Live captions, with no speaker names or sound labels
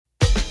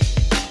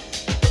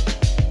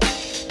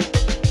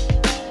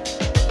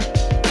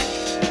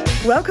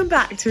Welcome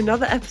back to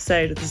another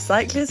episode of the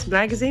Cyclist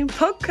Magazine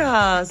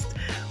podcast.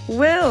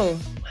 Will,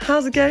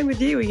 how's it going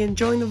with you? Are you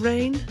enjoying the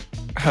rain?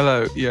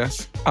 Hello,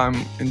 yes,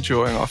 I'm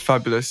enjoying our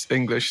fabulous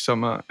English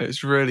summer.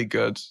 It's really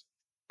good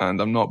and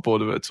I'm not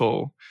bored of it at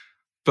all.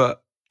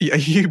 But yeah,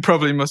 you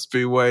probably must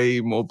be way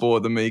more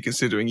bored than me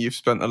considering you've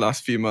spent the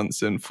last few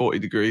months in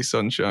 40-degree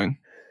sunshine.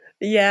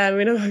 Yeah, I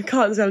mean, I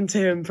can't say I'm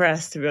too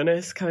impressed, to be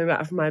honest, coming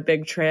back from my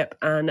big trip,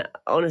 and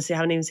honestly, I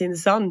haven't even seen the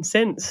sun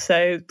since,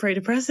 so pretty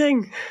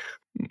depressing.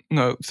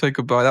 No, say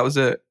goodbye. That was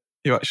it.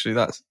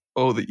 That's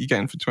all that you're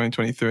getting for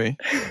 2023.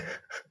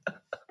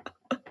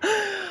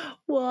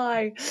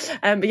 Why?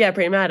 But yeah,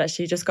 pretty mad,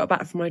 actually. Just got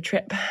back from my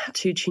trip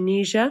to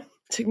Tunisia.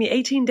 It took me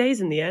 18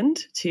 days in the end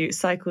to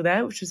cycle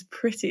there, which was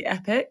pretty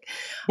epic.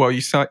 Well,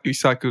 you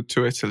cycled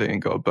to Italy and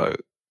got a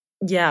boat.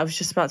 Yeah, I was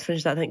just about to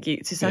finish that, thank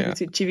you. To cycle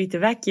to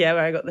Civitavecchia,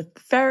 where I got the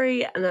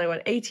ferry, and then I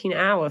went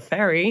 18-hour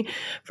ferry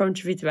from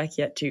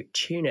Civitavecchia to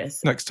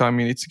Tunis. Next time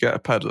you need to get a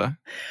peddler.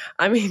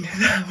 I mean,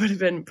 that would have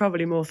been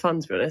probably more fun,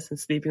 to be honest, than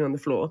sleeping on the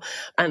floor.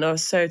 And I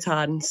was so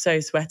tired and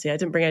so sweaty. I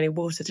didn't bring any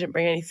water, didn't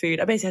bring any food.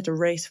 I basically had to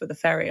race for the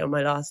ferry on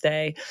my last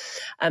day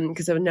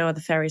because there were no other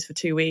ferries for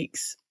 2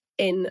 weeks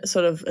in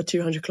sort of a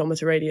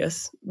 200-kilometre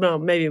radius. Well,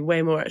 maybe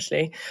way more,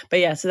 actually. But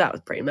yeah, so that was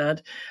pretty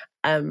mad.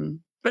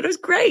 But it was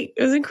great.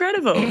 It was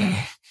incredible.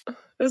 It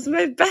was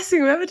the best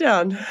thing I've ever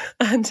done.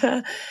 And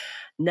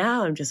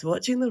now I'm just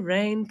watching the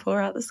rain pour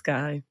out the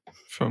sky.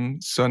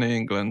 From sunny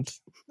England.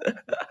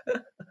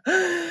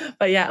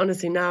 But yeah,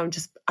 honestly, now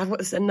I've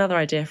got another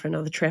idea for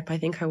another trip I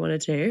think I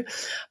want to do.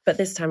 But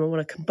this time I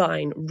want to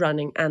combine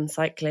running and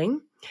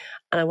cycling.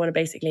 And I want to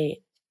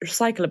basically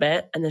cycle a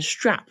bit and then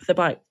strap the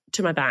bike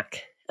to my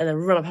back and then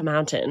run up a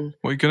mountain.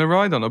 What, are you going to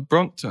ride on a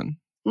Brompton?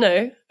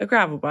 No, a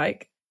gravel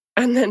bike.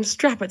 And then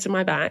strap it to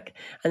my back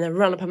and then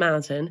run up a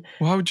mountain.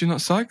 Why would you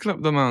not cycle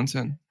up the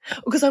mountain?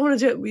 Because I want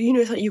to do it,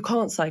 it's like you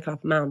can't cycle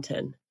up a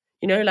mountain.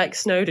 Like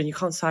Snowdon, you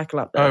can't cycle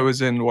up there. I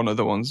was in one of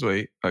the ones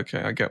okay,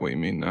 I get what you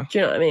mean now. Do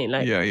you know what I mean?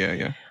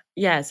 Yeah.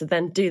 Yeah, so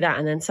then do that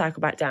and then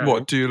cycle back down.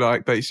 What, do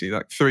basically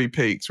 3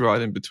 peaks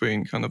right in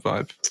between kind of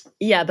vibe?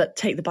 Yeah, but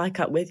take the bike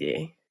up with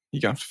you.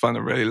 You're going to have to find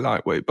a really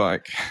lightweight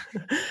bike.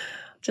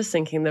 Just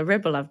thinking the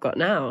Ribble I've got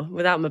now,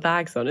 without my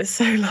bags on, is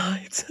so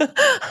light.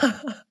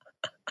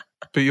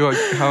 But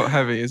how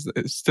heavy is it?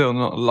 It's still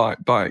not a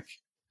light bike.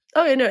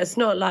 Oh, yeah, no, it's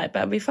not light, but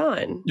it'll be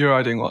fine. You're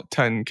adding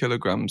 10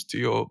 kilograms to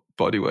your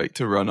body weight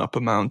to run up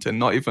a mountain,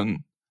 not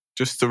even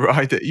just to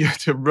ride it, you have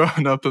to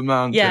run up a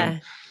mountain. Yeah,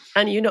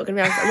 and I'm not going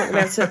to be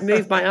able to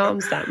move my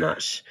arms that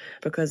much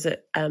because of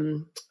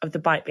the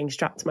bike being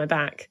strapped to my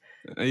back.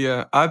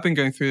 Yeah, I've been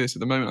going through this at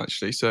the moment,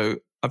 actually. So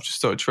I've just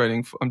started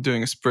training. I'm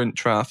doing a sprint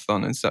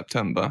triathlon in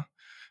September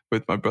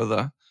with my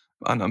brother,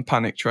 and I'm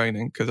panic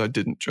training because I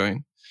didn't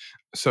train.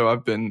 So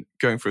I've been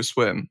going for a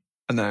swim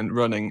and then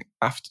running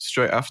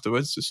straight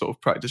afterwards to sort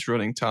of practice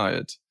running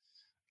tired.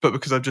 But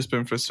because I've just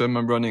been for a swim,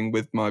 I'm running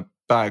with my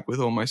bag with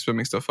all my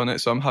swimming stuff on it.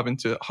 So I'm having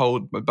to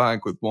hold my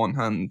bag with one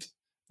hand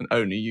and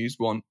only use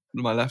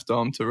my left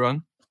arm to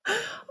run.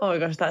 Oh my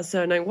gosh, that's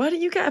so annoying. Why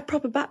don't you get a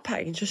proper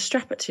backpack and just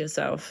strap it to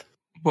yourself?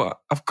 Well,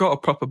 I've got a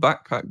proper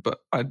backpack,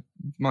 but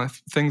my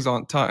things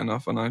aren't tight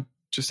enough and I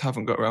just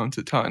haven't got around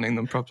to tightening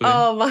them properly.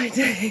 Oh, my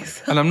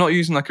days. And I'm not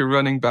using a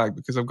running bag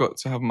because I've got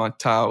to have my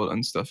towel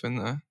and stuff in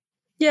there.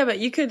 Yeah, but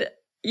you could,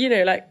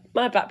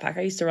 my backpack,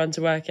 I used to run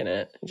to work in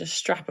it and just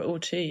strap it all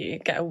to you,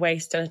 get a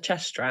waist and a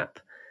chest strap.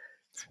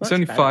 It's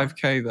only better.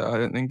 5k though. I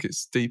don't think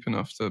it's deep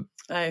enough to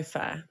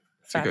fair.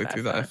 To go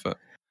through that effort.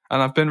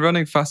 And I've been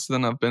running faster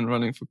than I've been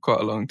running for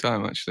quite a long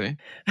time, actually.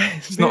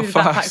 It's not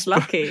fast.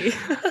 Lucky.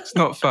 It's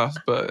not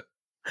fast, but...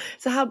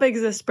 So how big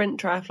is a sprint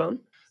triathlon?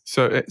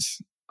 So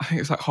I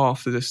think it's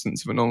half the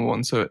distance of a normal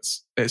one. So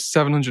it's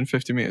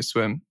 750 metre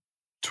swim,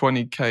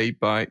 20k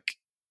bike,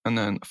 and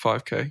then a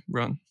 5k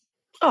run.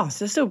 Oh,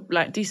 so still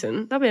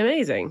decent. That'd be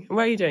amazing.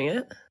 Where are you doing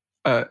it?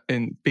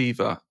 In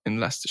Beaver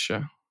in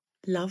Leicestershire.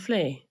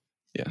 Lovely.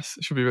 Yes,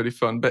 it should be really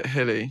fun. Bit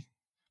hilly,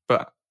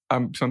 but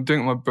I'm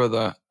doing it with my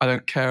brother. I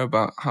don't care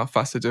about how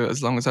fast I do it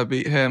as long as I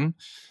beat him.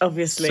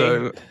 Obviously.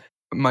 So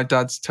my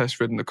dad's test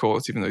ridden the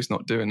course, even though he's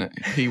not doing it.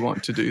 He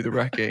wanted to do the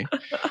recce.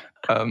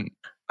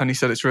 And he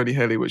said it's really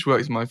hilly, which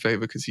works in my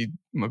favour because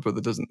my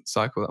brother doesn't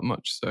cycle that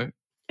much. So,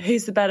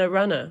 who's the better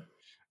runner?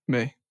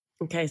 Me.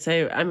 Okay,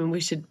 so I mean,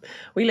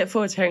 we look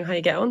forward to hearing how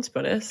you get on, to be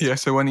honest. Yeah,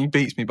 so when he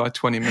beats me by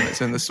 20 minutes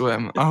in the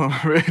swim, I'll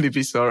really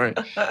be sorry.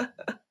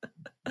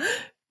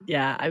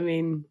 Yeah, I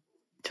mean,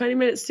 20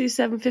 minutes to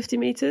 750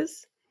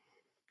 metres?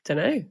 Don't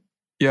know.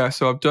 Yeah,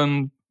 so I've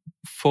done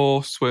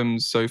 4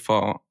 swims so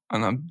far,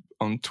 and I'm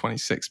on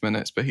 26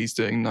 minutes, but he's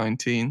doing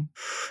 19.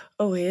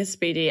 Oh, he is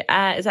speedy.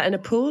 Is that in a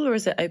pool or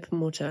is it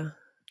open water?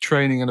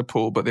 Training in a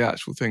pool, but the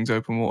actual thing's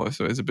open water,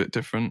 so it's a bit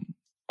different.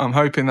 I'm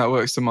hoping that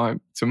works to my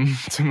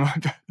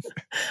benefit.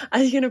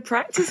 Are you going to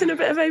practice in a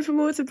bit of open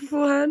water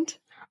beforehand?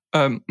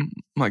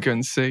 Might go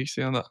and see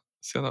how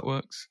that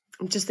works.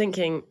 I'm just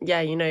thinking,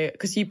 yeah,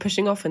 because you're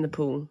pushing off in the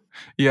pool.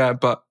 Yeah,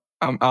 but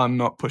I'm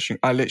not pushing.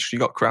 I literally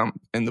got cramp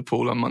in the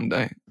pool on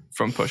Monday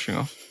from pushing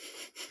off.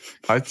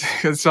 I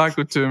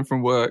cycled to and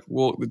from work,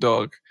 walked the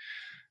dog,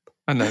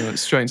 and then went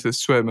straight into the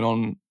swim, and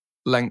on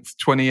length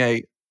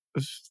 28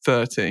 of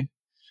 30,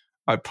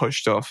 I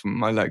pushed off and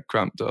my leg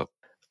cramped up.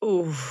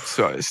 Ooh.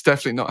 So it's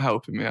definitely not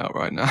helping me out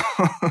right now.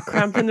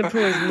 Cramp in the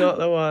pool is not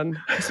the one.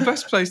 It's the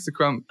best place to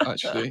cramp,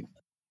 actually.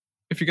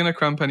 If you're going to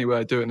cramp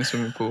anywhere, do it in a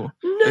swimming pool.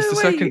 No it's the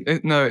way.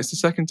 it's the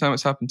second time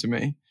it's happened to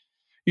me.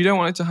 You don't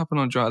want it to happen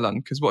on dry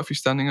land, because what if you're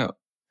standing up?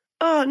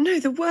 Oh, no,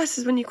 the worst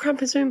is when you cramp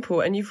in a swimming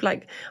pool and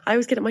I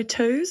always get at my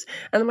toes,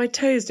 and then my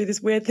toes do this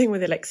weird thing where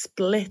they like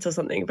split or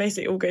something.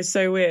 Basically, it all goes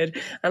so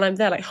weird. And I'm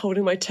there like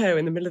holding my toe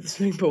in the middle of the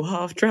swimming pool,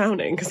 half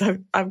drowning, because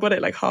I've got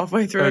it like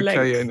halfway through a leg.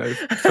 Okay, yeah, no,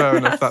 fair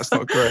enough. That's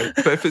not great.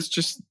 But if it's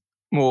just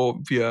more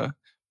of your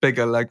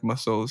bigger leg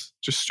muscles,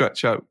 just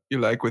stretch out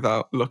your leg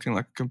without looking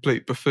like a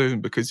complete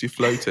buffoon because you're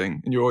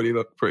floating and you already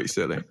look pretty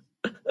silly.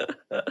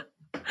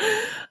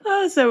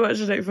 Oh, so much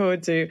to look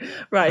forward to.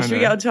 Right, should we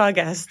get on to our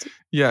guest?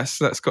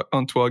 Yes, let's get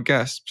on to our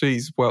guest.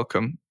 Please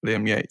welcome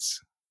Liam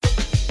Yates.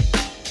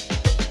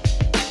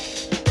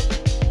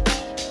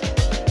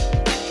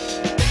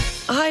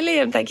 Hi,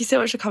 Liam. Thank you so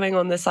much for coming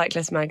on the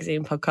Cyclist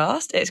Magazine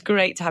podcast. It's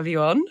great to have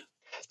you on.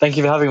 Thank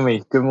you for having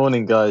me. Good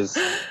morning, guys.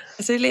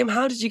 So, Liam,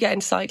 how did you get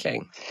into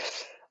cycling?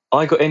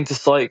 I got into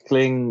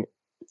cycling.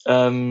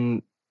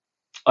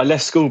 I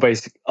left school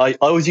basically. I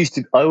always used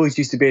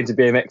to be into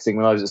BMXing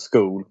when I was at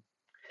school,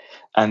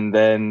 and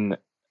then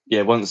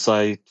once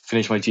I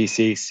finished my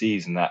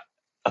GCSEs and that,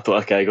 I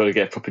thought, okay, I got to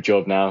get a proper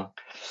job now,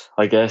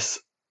 I guess.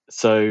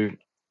 So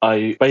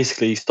I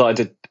basically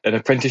started an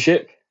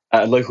apprenticeship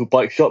at a local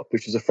bike shop,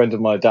 which was a friend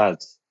of my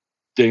dad's,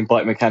 doing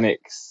bike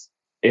mechanics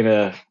in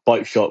a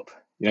bike shop,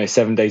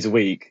 7 days a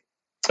week,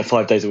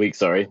 5 days a week.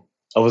 Sorry,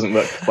 I wasn't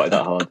working quite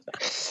that hard.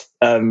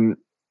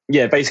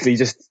 Basically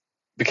just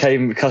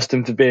became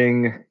accustomed to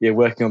being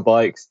working on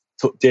bikes,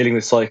 dealing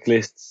with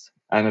cyclists,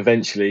 and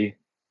eventually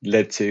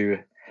led to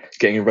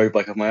getting a road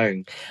bike of my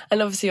own.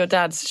 And obviously your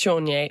dad's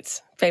Liam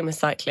Yates, famous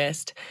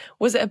cyclist.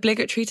 Was it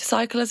obligatory to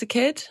cycle as a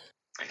kid?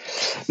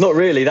 Not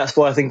really. That's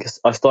why I think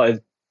I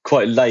started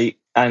quite late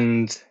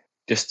and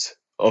just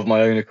of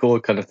my own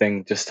accord kind of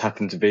thing. Just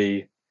happened to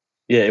be,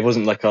 it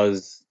wasn't like I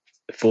was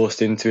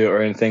forced into it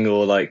or anything,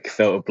 or like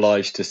felt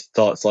obliged to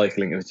start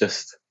cycling. It was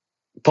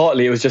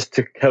just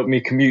to help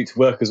me commute to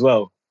work as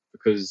well,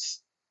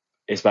 because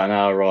it's about an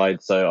hour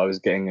ride. So I was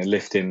getting a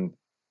lift in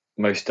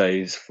most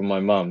days from my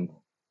mum.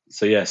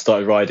 So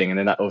started riding, and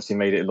then that obviously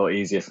made it a lot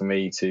easier for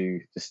me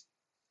to just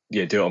do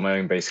it on my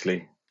own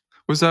basically.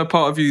 Was there a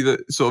part of you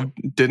that sort of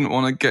didn't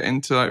want to get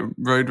into like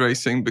road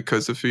racing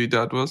because of who your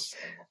dad was?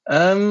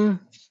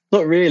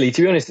 Not really.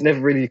 To be honest, it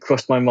never really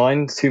crossed my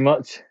mind too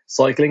much,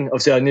 cycling.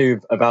 Obviously I knew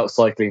about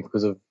cycling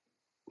because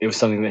it was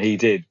something that he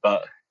did,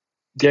 but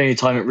the only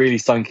time it really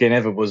sunk in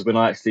ever was when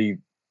I actually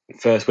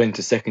first went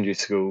to secondary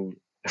school.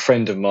 A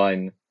friend of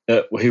mine,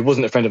 who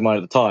wasn't a friend of mine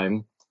at the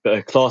time, but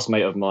a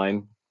classmate of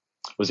mine,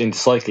 was into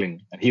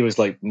cycling, and he was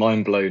like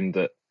mind blown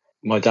that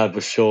my dad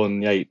was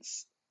Liam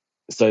Yates.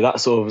 So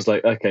that sort of was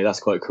like, okay, that's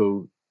quite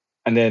cool.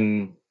 And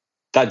then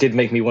that did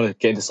make me want to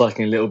get into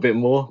cycling a little bit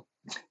more.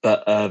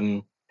 But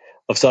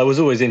obviously I was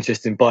always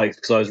interested in bikes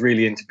because I was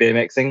really into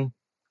BMXing.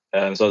 So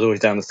I was always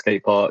down the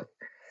skate park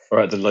or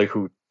at the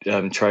local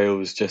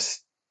trails,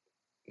 just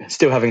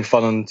still having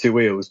fun on two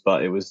wheels,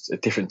 but it was a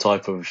different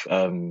type of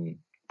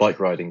bike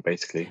riding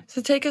basically.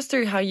 So take us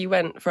through how you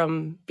went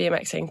from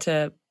BMXing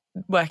to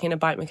working a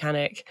bike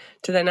mechanic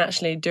to then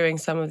actually doing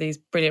some of these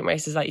brilliant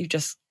races. Like you've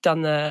just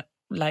done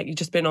you've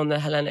just been on the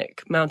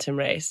Hellenic mountain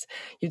race.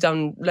 You've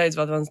done loads of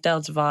other ones,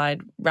 Delta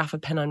Divide, Rafa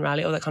Pennine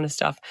Rally, all that kind of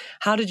stuff.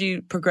 How did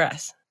you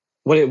progress?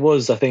 Well, it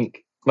was, I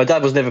think, my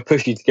dad was never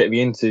pushy to get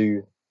me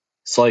into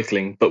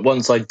cycling, but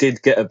once I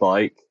did get a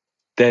bike,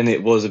 then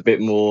it was a bit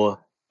more,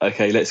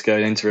 okay, let's go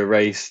and enter a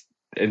race,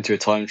 enter a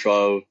time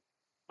trial.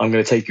 I'm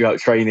going to take you out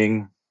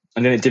training.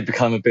 And then it did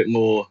become a bit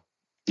more,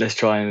 let's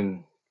try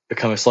and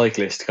become a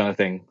cyclist kind of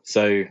thing.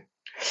 So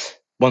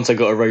once I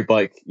got a road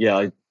bike,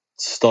 I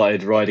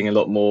started riding a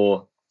lot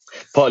more,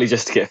 partly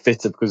just to get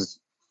fitter because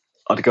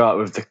I'd go out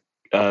with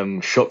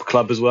the shop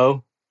club as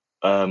well.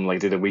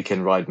 Like did a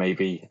weekend ride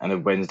maybe and a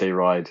Wednesday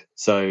ride.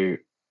 So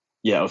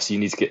obviously you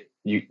need to get,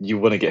 you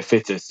want to get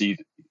fitter so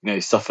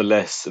you suffer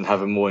less and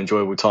have a more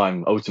enjoyable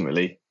time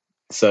ultimately.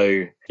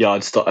 So I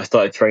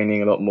started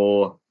training a lot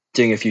more,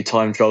 doing a few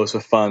time trials for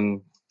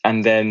fun,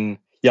 and then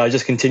I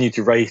just continued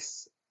to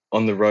race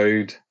on the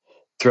road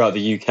throughout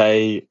the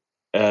UK,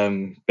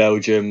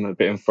 Belgium, a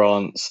bit in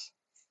France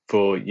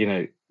for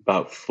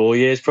about 4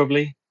 years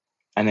probably.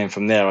 And then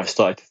from there I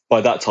started,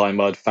 by that time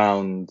I'd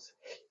found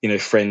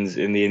friends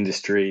in the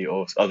industry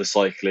or other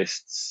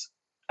cyclists,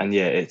 and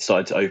it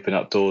started to open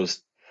up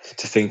doors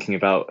to thinking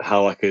about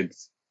how I could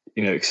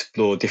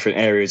explore different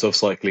areas of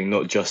cycling,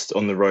 not just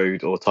on the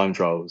road or time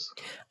trials.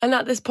 And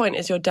at this point,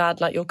 is your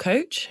dad like your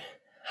coach?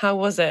 How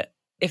was it,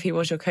 if he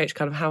was your coach,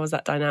 kind of how was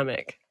that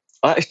dynamic?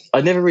 I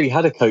never really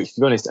had a coach,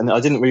 to be honest, and I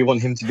didn't really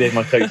want him to be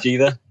my coach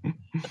either.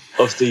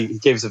 Obviously he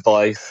gives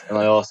advice and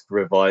I ask for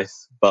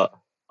advice, but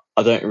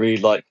I don't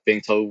really like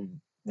being told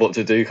what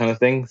to do kind of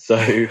thing.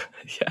 So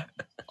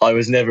I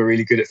was never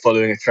really good at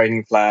following a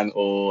training plan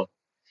or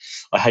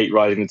I hate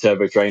riding the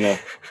turbo trainer.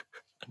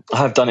 I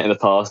have done it in the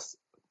past,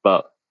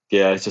 but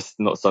yeah, it's just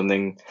not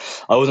something.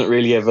 I wasn't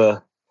really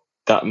ever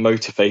that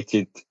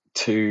motivated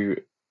to.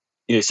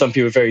 Some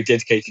people are very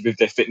dedicated with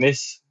their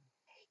fitness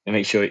and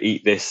make sure I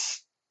eat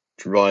this,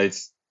 ride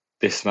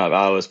this amount of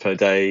hours per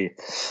day.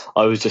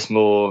 I was just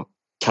more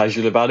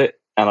casual about it,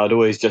 and I'd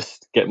always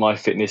just get my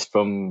fitness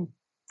from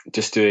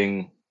just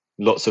doing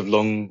lots of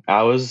long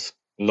hours,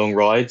 long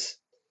rides.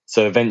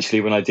 So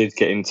eventually, when I did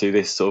get into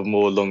this sort of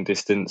more long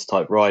distance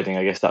type riding,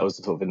 I guess that was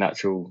sort of a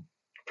natural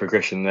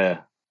progression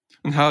there.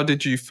 And how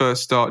did you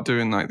first start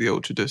doing like the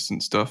ultra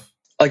distance stuff?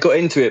 I got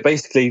into it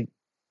basically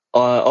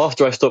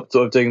after I stopped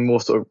sort of doing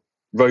more sort of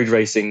road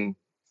racing.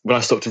 When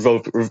I stopped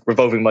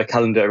revolving my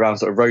calendar around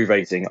sort of road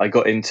racing, I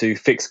got into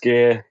fixed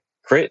gear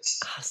crits.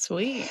 Ah,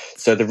 sweet.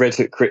 So the Red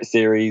Hook Crit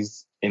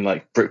series in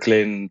like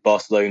Brooklyn,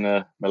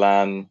 Barcelona,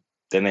 Milan.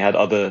 Then they had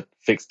other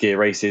fixed gear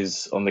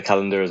races on the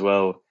calendar as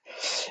well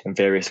in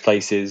various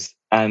places.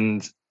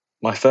 And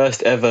my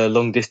first ever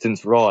long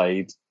distance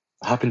ride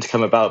happened to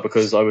come about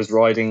because I was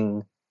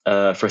riding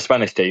for a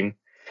Spanish team,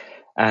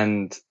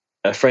 and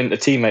a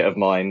teammate of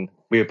mine,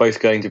 we were both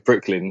going to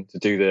Brooklyn to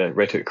do the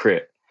Red Hook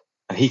Crit.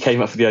 And he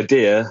came up with the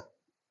idea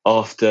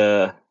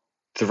after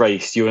the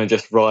race, you want to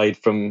just ride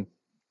from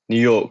New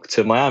York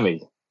to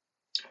Miami?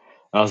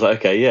 And I was like,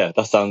 okay, yeah,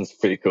 that sounds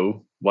pretty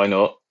cool. Why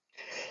not?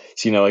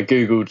 So, I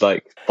Googled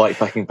like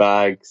bikepacking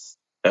bags,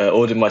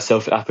 ordered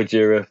myself an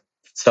Apogera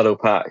saddle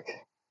pack.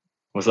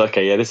 I was like,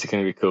 okay, yeah, this is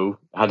going to be cool.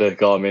 I had a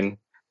Garmin.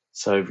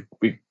 So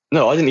I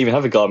didn't even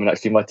have a Garmin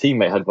actually. My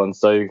teammate had one.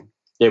 So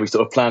yeah, we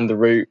sort of planned the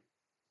route.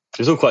 It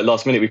was all quite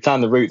last minute. We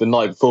planned the route the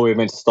night before we were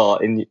meant to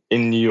start in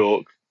New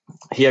York.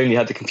 He only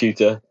had the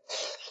computer.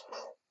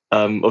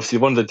 Obviously,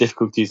 one of the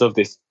difficulties of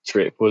this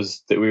trip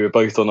was that we were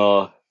both on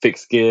our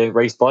fixed gear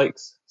race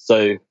bikes.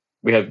 So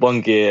we had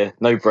one gear,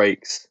 no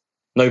brakes,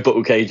 no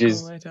bottle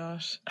cages. Oh my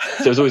gosh.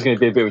 So it was always going to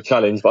be a bit of a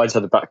challenge, but I just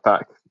had a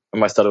backpack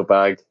and my saddle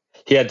bag.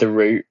 He had the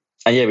route.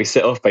 And yeah, we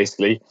set off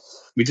basically.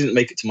 We didn't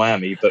make it to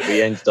Miami, but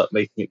we ended up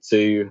making it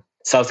to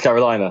South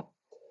Carolina.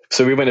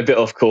 So we went a bit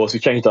off course. We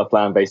changed our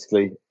plan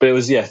basically. But it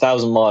was,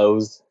 1,000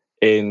 miles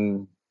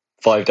in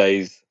 5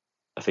 days.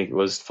 I think it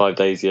was 5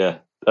 days, yeah.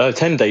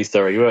 10 days,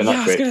 sorry. We weren't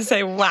that quick. I was going to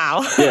say,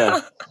 wow. Yeah.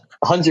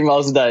 100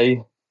 miles a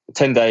day,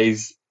 10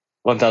 days,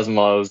 1,000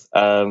 miles.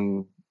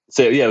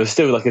 So yeah, it was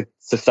still like a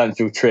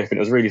substantial trip and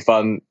it was really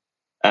fun.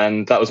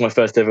 And that was my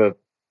first ever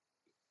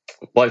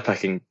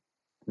bikepacking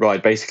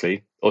ride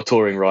basically, or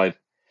touring ride.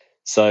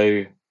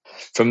 So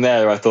from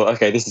there I thought,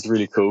 okay, this is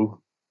really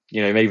cool.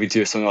 Maybe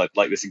do something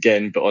like this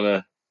again, but on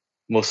a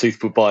more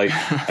suitable bike.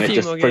 And it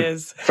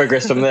just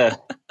progressed from there.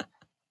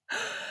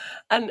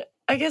 And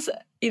I guess,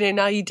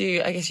 now you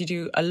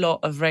do a lot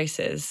of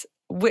races.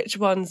 Which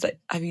ones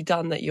have you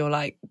done that you're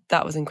like,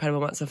 that was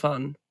incredible amounts of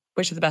fun?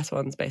 Which are the best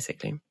ones,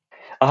 basically?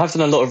 I have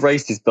done a lot of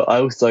races, but I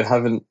also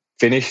haven't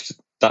finished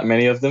that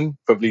many of them,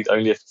 probably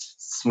only a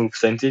small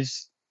percentage.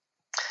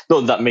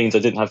 Not that means I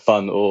didn't have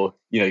fun or,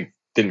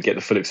 didn't get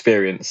the full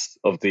experience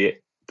of the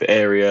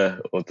area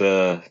or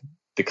the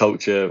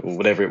culture or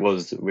whatever it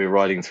was that we were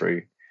riding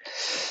through.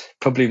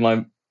 Probably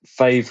my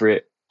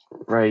favourite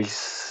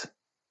race,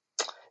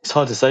 it's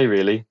hard to say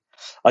really.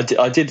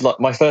 I did like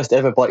my first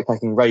ever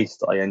bikepacking race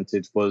that I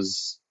entered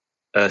was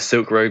a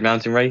Silk Road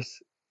mountain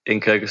race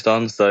in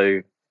Kyrgyzstan.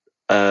 So,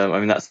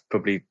 that's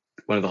probably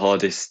one of the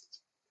hardest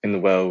in the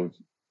world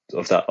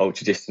of that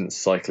ultra distance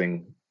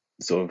cycling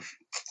sort of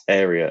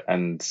area.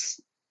 And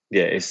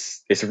yeah,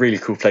 it's a really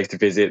cool place to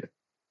visit.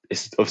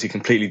 It's obviously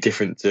completely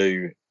different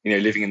to,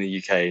 living in the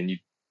UK and you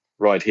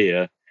ride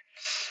here.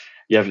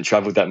 You haven't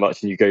travelled that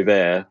much and you go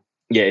there.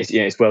 Yeah,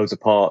 it's worlds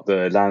apart,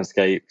 the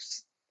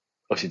landscapes,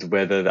 obviously the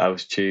weather, the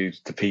altitude,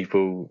 the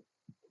people,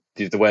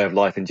 the way of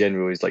life in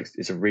general is like,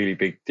 it's a really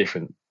big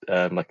different,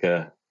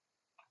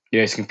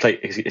 it's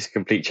a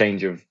complete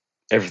change of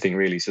everything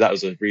really. So that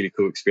was a really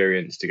cool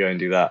experience to go and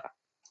do that.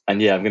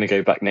 And yeah, I'm going to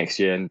go back next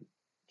year and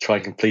try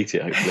and complete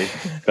it hopefully.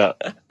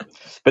 but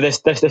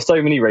there's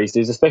so many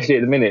races, especially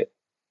at the minute,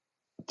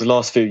 the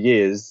last few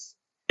years.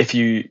 If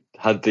you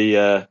had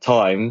the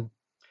time,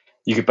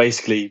 you could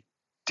basically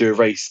do a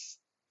race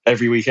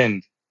every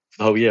weekend for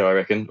the whole year, I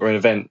reckon, or an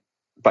event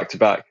back to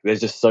back.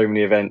 There's just so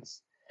many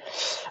events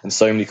and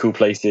so many cool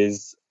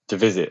places to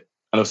visit.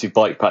 And obviously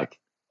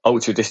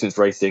ultra distance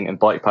racing and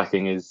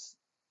bikepacking is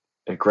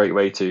a great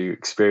way to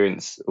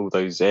experience all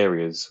those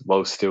areas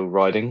while still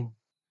riding.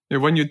 Yeah,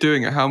 when you're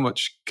doing it, how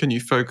much can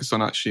you focus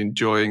on actually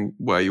enjoying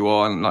where you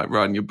are and like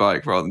riding your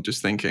bike rather than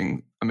just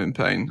thinking, I'm in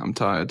pain, I'm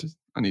tired,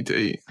 I need to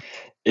eat?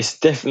 It's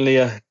definitely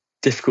a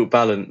difficult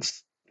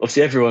balance.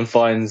 Obviously, everyone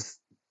finds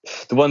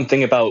the one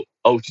thing about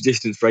ultra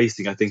distance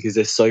racing, I think, is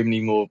there's so many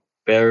more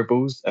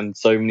variables and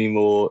so many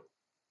more.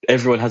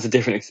 Everyone has a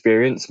different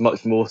experience,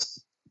 much more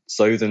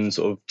so than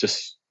sort of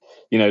just,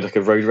 like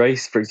a road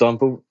race, for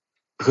example,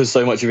 because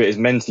so much of it is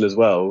mental as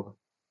well.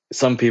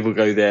 Some people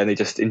go there and they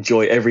just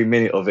enjoy every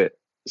minute of it.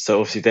 So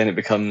obviously then it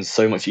becomes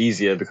so much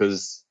easier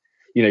because,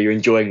 you're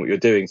enjoying what you're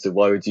doing. So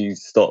why would you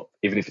stop,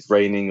 even if it's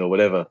raining or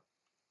whatever?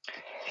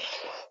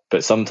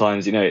 But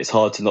sometimes, it's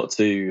hard to not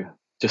to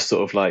just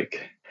sort of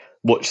like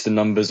watch the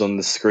numbers on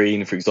the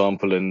screen, for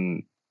example,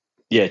 and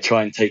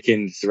try and take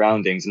in the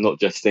surroundings and not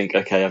just think,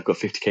 okay, I've got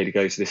 50k to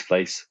go to this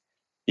place.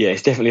 Yeah,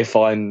 it's definitely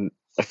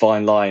a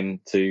fine line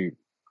to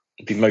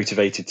be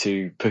motivated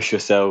to push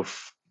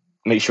yourself,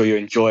 make sure you're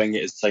enjoying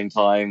it at the same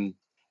time,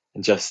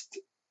 and just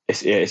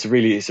it's a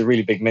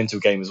really big mental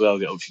game as well,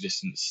 the ultra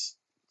distance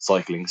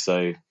cycling.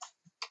 So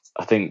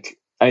I think,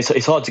 and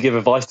it's hard to give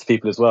advice to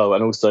people as well,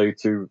 and also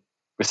to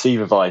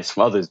receive advice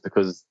from others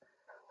because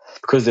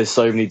there's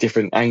so many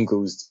different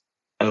angles,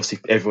 and obviously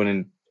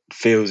everyone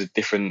feels a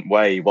different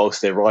way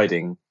whilst they're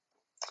riding.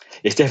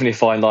 It's definitely a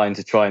fine line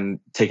to try and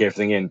take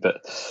everything in,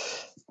 but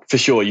for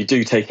sure you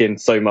do take in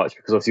so much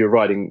because obviously you're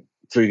riding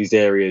through these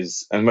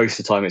areas, and most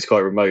of the time it's quite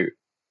remote.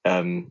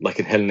 Like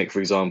in Hellenic, for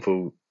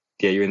example,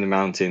 you're in the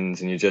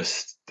mountains, and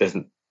there's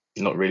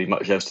not really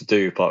much else to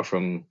do apart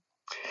from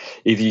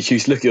either you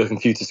choose to look at your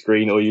computer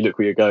screen or you look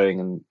where you're going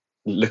and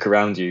look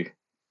around you.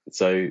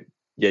 So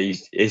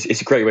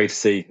it's a great way to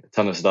see a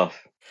ton of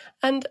stuff.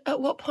 And at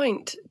what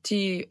point do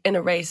you, in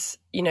a race,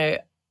 are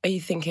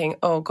you thinking,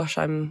 oh gosh,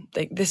 I'm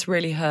like, this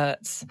really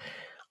hurts,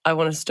 I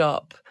want to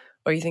stop?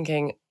 Or are you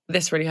thinking,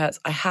 this really hurts,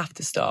 I have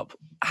to stop?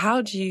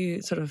 How do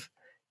you sort of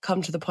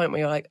come to the point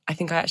where you're like, I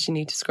think I actually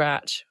need to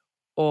scratch?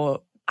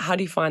 Or how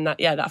do you find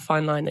that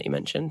fine line that you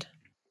mentioned?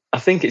 I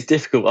think it's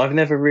difficult. I've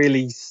never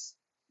really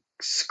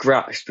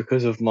scratched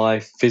because of my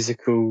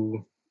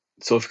physical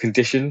sort of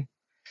condition.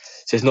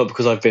 So it's not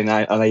because I've been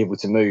unable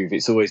to move.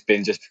 It's always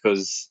been just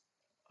because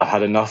I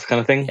had enough, kind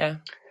of thing. Yeah.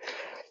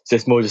 So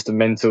it's more just a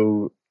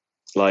mental,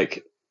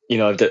 like,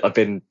 I've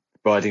been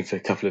riding for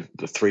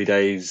 3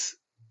 days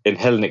in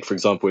Hellenic, for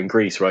example, in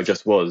Greece, where I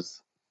just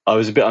was. I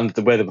was a bit under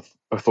the weather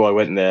before I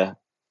went there,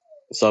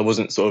 so I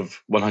wasn't sort of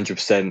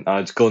 100%.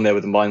 I'd gone there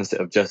with the mindset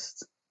of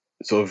just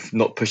sort of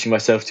not pushing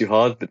myself too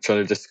hard, but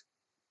trying to just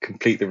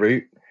complete the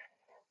route.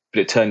 But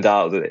it turned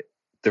out that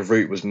the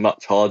route was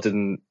much harder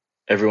than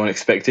everyone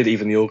expected,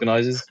 even the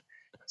organisers.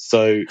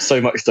 So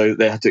much so that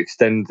they had to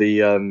extend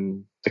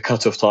the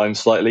cut-off time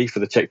slightly for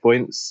the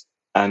checkpoints,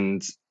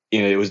 and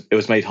it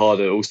was made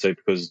harder also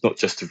because not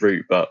just the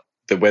route but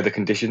the weather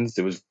conditions.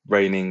 It was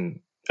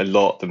raining a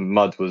lot. The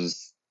mud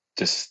was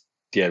just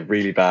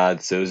really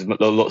bad, so it was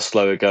a lot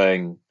slower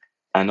going.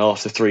 And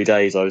after 3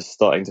 days, I was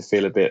starting to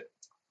feel a bit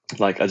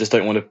like I just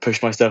don't want to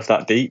push myself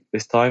that deep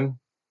this time.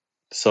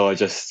 So I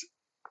just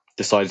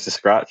decided to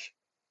scratch,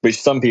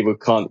 which some people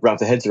can't wrap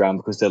their heads around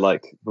because they're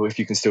like, well, if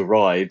you can still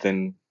ride,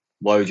 then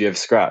why would you ever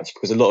scratch?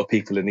 Because a lot of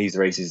people in these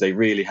races, they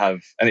really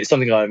have, and it's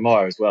something I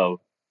admire as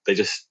well. They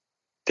just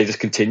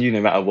continue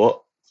no matter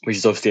what, which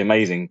is obviously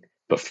amazing.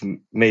 But for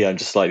me, I'm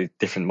just slightly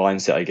different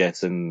mindset, I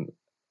guess, and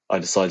I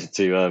decided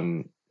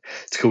to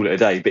call it a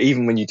day. But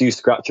even when you do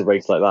scratch a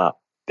race like that,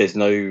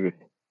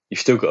 you've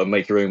still got to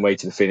make your own way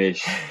to the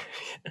finish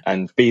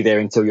and be there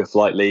until your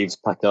flight leaves,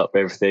 pack up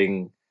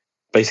everything.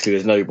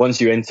 Basically, once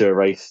you enter a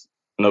race,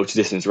 an ultra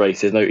distance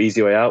race, there's no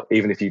easy way out,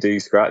 even if you do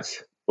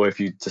scratch or if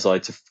you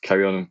decide to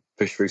carry on and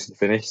push through to the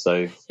finish.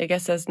 So I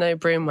guess there's no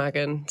broom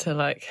wagon to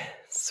like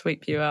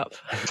sweep you up.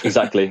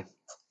 Exactly.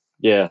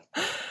 Yeah.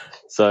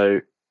 So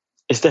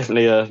it's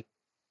definitely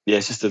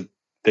it's just a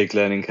big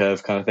learning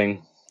curve kind of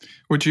thing.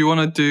 Would you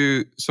want to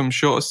do some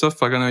shorter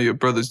stuff? Like I know your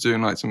brother's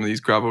doing like some of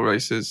these gravel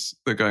races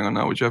that are going on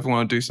now. Would you ever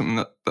want to do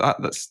something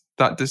that's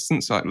that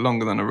distance, like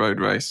longer than a road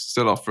race,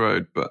 still off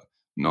road, but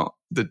not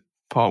the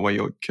part where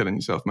you're killing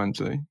yourself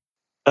mentally?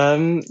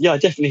 I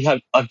definitely have.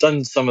 I've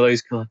done some of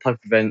those kind of type of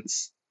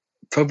events.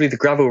 Probably the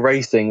gravel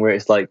racing where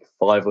it's like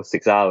 5 or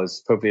 6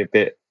 hours, probably a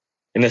bit,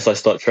 unless I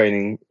start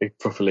training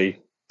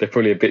properly, they're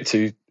probably a bit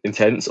too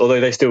intense, although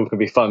they still can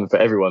be fun for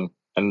everyone.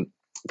 And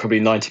probably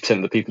 90%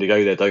 of the people who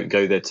go there don't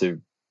go there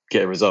to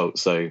get a result.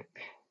 So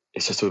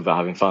it's just all about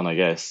having fun, I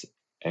guess,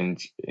 and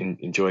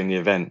enjoying the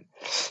event.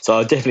 So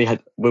I definitely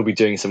will be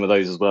doing some of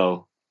those as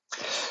well.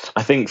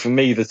 I think for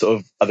me, the sort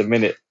of, at the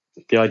minute,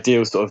 the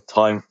ideal sort of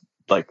time,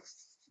 like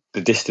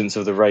the distance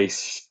of the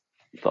race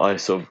that I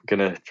sort of going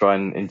to try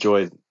and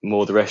enjoy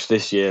more the rest of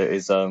this year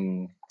is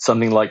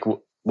something like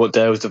what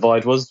Dale's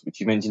Divide was, which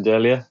you mentioned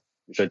earlier,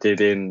 which I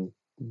did in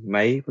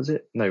May, was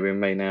it? No, we're in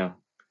May now.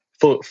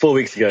 4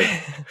 weeks ago.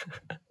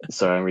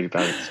 Sorry, I'm really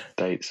bad at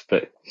dates.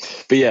 But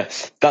yeah,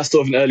 that's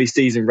sort of an early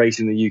season race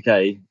in the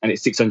UK, and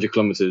it's 600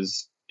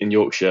 kilometres in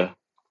Yorkshire.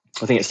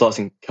 I think it starts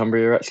in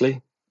Cumbria,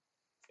 actually,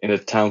 in a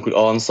town called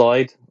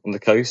Arnside on the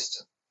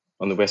coast,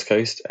 on the west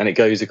coast, and it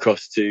goes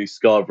across to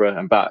Scarborough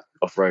and back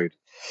off-road.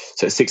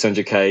 So it's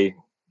 600k,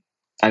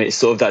 and it's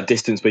sort of that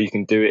distance where you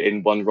can do it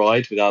in one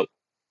ride without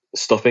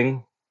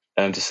stopping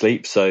to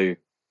sleep. So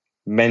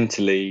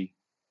mentally,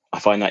 I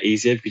find that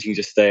easier because you can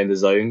just stay in the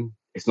zone.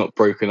 It's not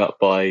broken up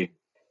by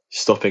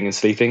stopping and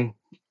sleeping.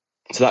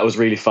 So that was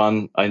really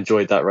fun. I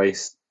enjoyed that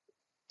race.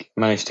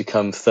 Managed to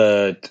come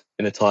third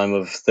in a time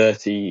of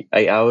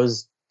 38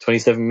 hours,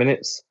 27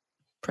 minutes.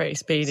 Pretty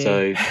speedy.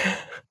 So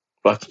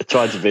I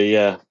tried to be,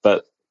 yeah.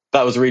 But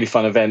that was a really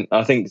fun event.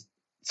 I think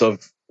sort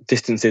of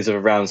distances of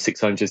around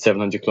 600,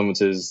 700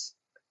 kilometres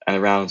and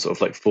around sort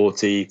of like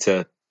 40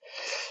 to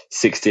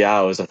 60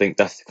 hours, I think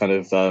that's the kind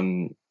of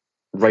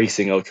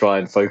racing I'll try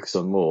and focus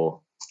on more.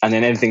 And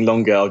then anything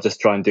longer, I'll just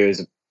try and do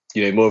as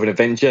more of an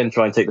adventure and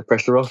try and take the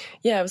pressure off.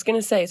 Yeah, I was going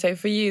to say, so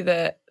for you,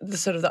 the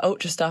sort of the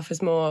ultra stuff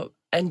is more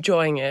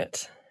enjoying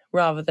it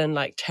rather than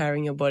like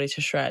tearing your body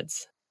to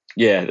shreds.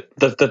 Yeah,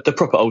 the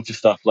proper ultra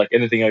stuff, like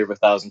anything over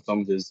 1,000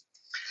 kilometers,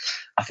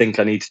 I think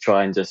I need to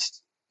try and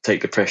just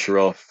take the pressure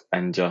off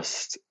and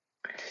just,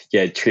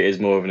 treat it as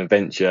more of an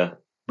adventure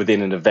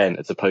within an event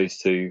as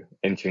opposed to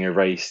entering a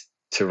race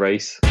to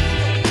race.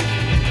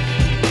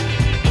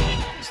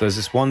 So there's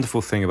this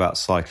wonderful thing about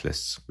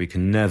cyclists. We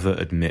can never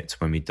admit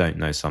when we don't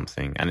know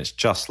something. And it's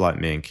just like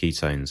me and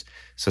ketones.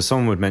 So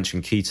someone would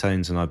mention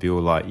ketones and I'd be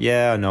all like,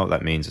 yeah, I know what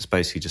that means. It's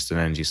basically just an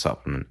energy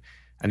supplement.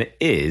 And it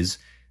is.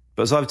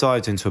 But as I've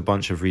dived into a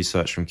bunch of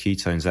research from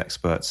ketones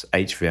experts,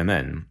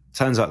 HVMN,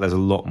 turns out there's a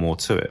lot more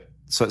to it.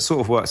 So it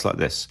sort of works like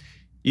this.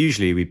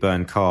 Usually we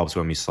burn carbs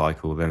when we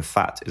cycle, then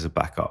fat is a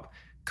backup.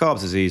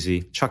 Carbs is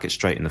easy, chuck it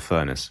straight in the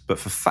furnace. But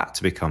for fat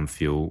to become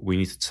fuel, we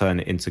need to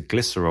turn it into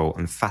glycerol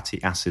and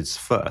fatty acids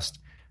first.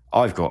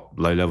 I've got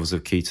low levels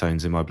of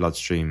ketones in my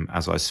bloodstream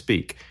as I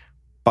speak.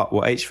 But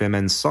what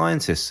HVMN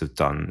scientists have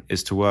done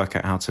is to work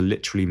out how to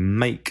literally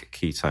make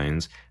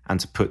ketones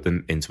and to put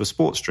them into a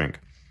sports drink.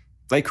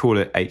 They call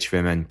it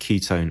HVMN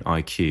Ketone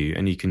IQ,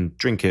 and you can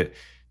drink it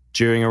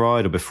during a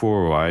ride or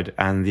before a ride.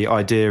 And the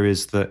idea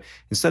is that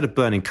instead of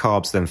burning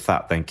carbs, then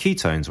fat, then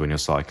ketones when you're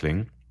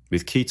cycling,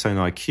 with Ketone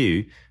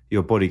IQ,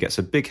 your body gets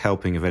a big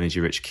helping of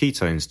energy-rich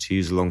ketones to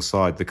use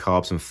alongside the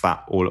carbs and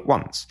fat all at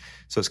once.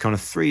 So it's kind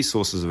of 3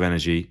 sources of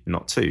energy,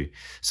 not 2.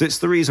 So it's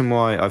the reason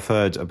why I've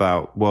heard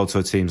about World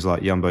Tour teams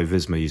like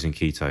Jumbo-Visma using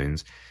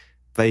ketones.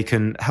 They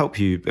can help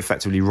you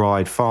effectively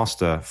ride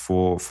faster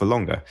for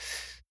longer.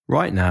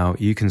 Right now,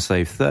 you can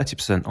save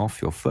 30%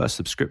 off your first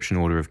subscription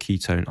order of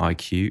Ketone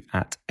IQ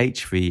at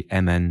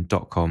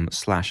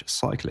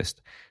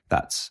hvmn.com/cyclist.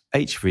 That's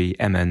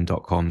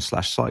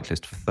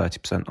hvmn.com/cyclist for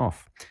 30%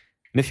 off.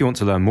 And if you want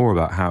to learn more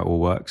about how it all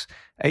works,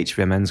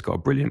 HVMN's got a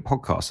brilliant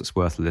podcast that's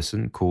worth a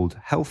listen called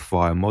Health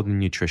via Modern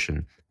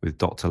Nutrition with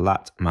Dr.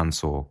 Lat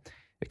Mansour.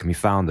 It can be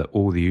found at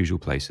all the usual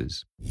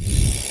places.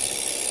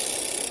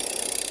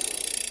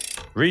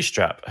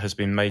 Restrap has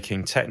been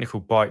making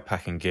technical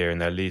bikepacking gear in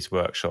their Leeds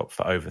workshop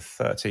for over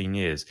 13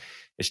 years.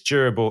 It's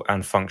durable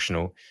and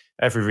functional.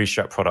 Every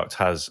Restrap product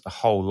has a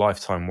whole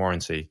lifetime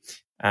warranty.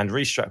 And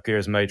Restrap gear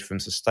is made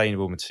from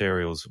sustainable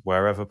materials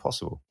wherever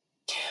possible.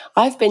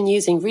 I've been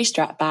using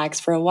Restrap bags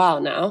for a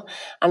while now,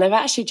 and I've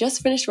actually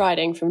just finished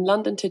riding from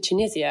London to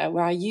Tunisia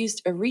where I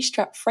used a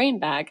Restrap frame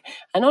bag,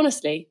 and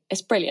honestly,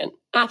 it's brilliant.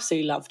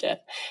 Absolutely loved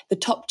it. The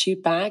top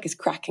tube bag is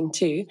cracking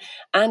too,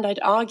 and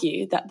I'd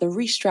argue that the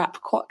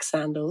Restrap quack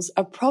sandals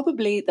are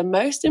probably the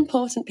most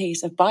important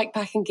piece of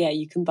bikepacking gear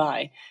you can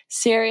buy.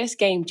 Serious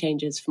game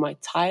changers for my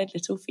tired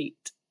little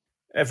feet.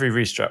 Every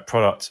Restrap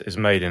product is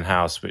made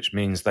in-house, which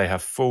means they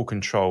have full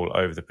control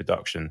over the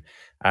production,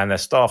 and their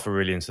staff are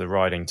really into the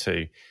riding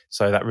too.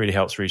 So that really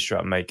helps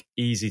Restrap make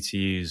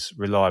easy-to-use,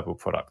 reliable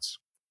products.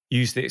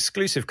 Use the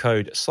exclusive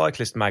code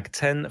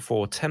CyclistMag10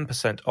 for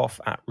 10% off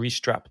at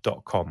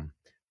restrap.com.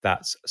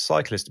 That's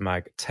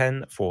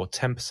CyclistMag10 for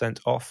 10%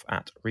 off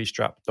at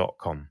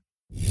restrap.com.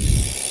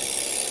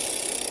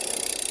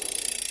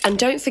 And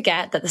don't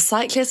forget that the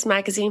Cyclist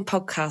Magazine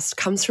podcast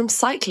comes from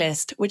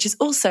Cyclist, which is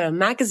also a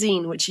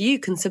magazine which you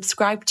can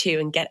subscribe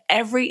to and get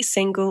every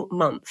single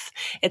month.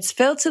 It's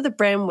filled to the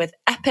brim with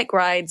epic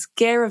rides,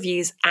 gear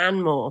reviews,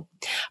 and more.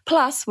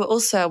 Plus, we're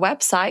also a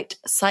website,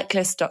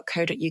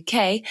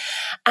 cyclist.co.uk,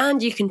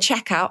 and you can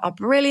check out our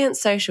brilliant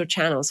social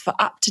channels for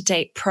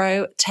up-to-date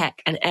pro,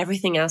 tech, and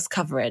everything else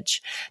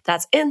coverage.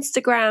 That's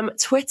Instagram,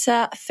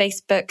 Twitter,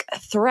 Facebook,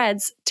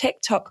 Threads,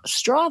 TikTok,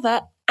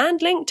 Strava, and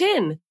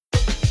LinkedIn.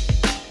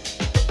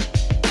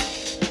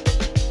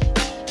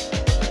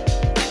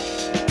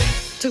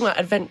 Talking about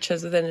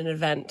adventures within an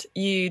event,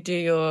 you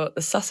do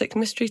the Sussex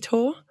Mystery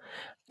Tour.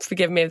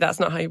 Forgive me if that's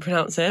not how you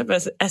pronounce it, but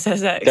it's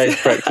SSX.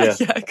 That's correct, yeah.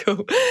 Yeah,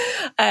 cool.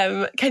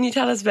 Can you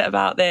tell us a bit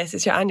about this?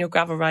 It's your annual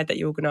gravel ride that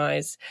you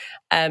organise,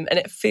 and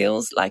it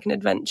feels like an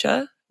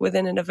adventure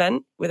within an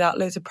event without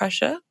loads of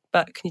pressure,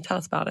 but can you tell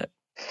us about it?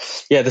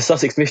 Yeah, the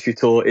Sussex Mystery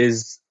Tour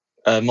is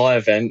my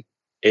event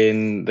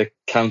in the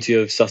county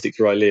of Sussex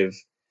where I live.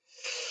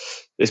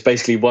 It's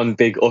basically one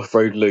big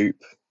off-road loop,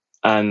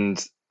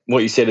 and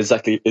what you said is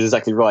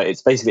exactly right.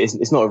 It's basically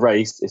it's not a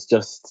race. It's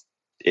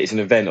an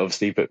event,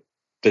 obviously, but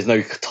there's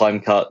no time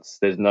cuts.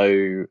 There's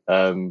no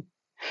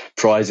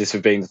prizes for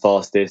being the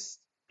fastest.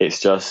 It's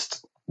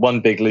just one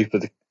big loop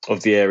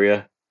of the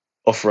area,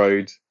 off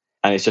road,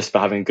 and it's just for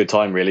having a good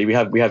time. Really, we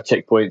have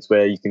checkpoints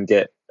where you can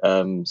get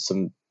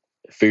some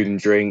food and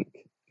drink,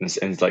 and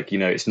it's like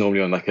it's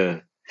normally on like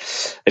an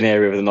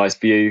area with a nice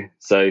view,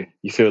 so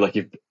you feel like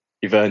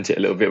you've earned it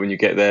a little bit when you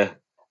get there,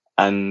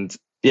 and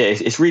yeah,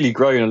 it's really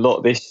grown a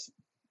lot this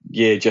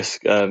year.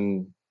 Just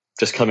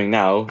coming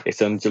now.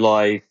 It's on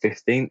July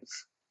 15th,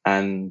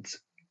 and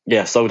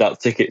yeah, sold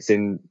out tickets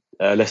in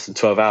less than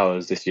 12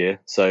 hours this year.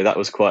 So that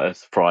was quite a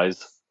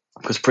surprise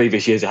because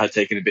previous years it had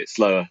taken a bit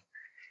slower,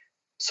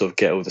 sort of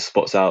get all the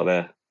spots out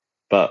there.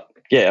 But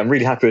yeah, I'm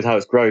really happy with how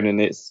it's grown, and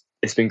it's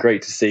been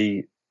great to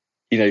see,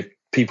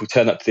 people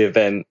turn up to the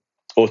event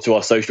or to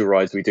our social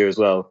rides we do as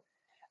well,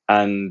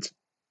 and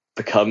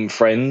become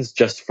friends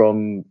just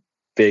from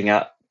being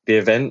at the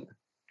event.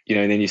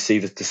 And then you see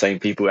the same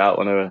people out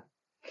on a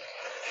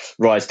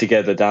rides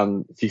together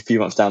down a few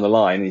months down the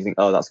line, and you think,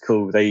 oh, that's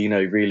cool. They,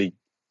 really,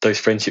 those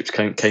friendships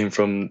came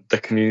from the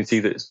community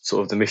that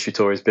sort of the Mystery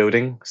Tour is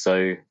building.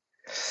 So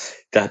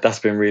that's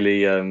been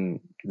really,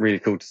 really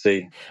cool to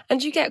see.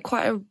 And you get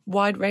quite a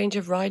wide range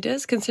of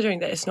riders, considering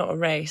that it's not a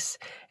race;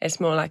 it's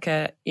more like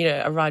a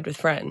ride with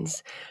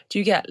friends. Do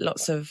you get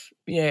lots of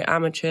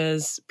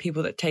amateurs,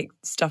 people that take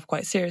stuff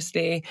quite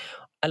seriously,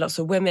 lots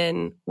of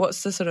women?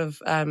 What's the sort of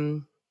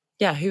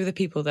who are the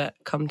people that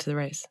come to the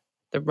race,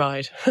 the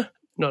ride,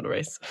 not a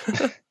race?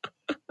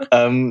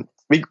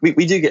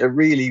 We do get a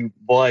really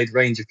wide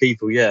range of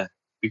people. Yeah,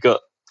 we've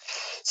got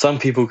some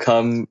people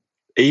come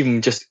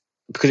even just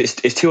because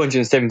it's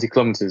 270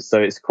 kilometers,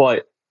 so it's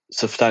quite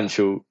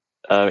substantial.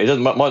 It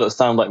might not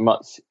sound like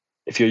much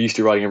if you're used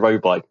to riding a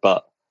road bike,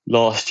 but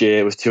last year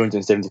it was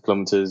 270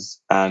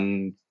 kilometers,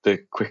 and the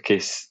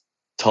quickest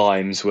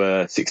times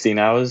were 16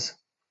 hours.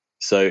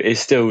 So it's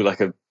still like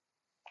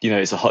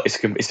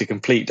it's a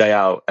complete day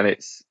out, and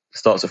it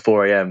starts at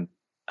 4 a.m.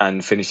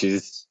 and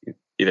finishes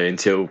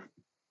until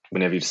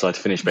whenever you decide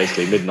to finish,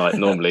 basically midnight.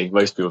 Normally,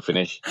 most people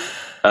finish.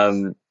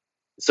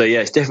 So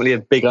yeah, it's definitely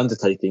a big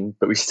undertaking,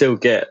 but we still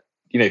get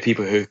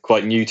people who are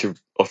quite new to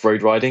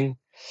off-road riding,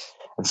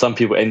 and some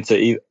people enter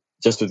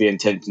just with the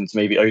intention to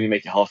maybe only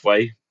make it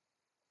halfway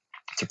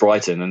to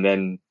Brighton, and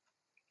then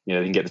they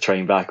can get the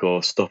train back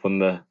or stop on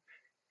the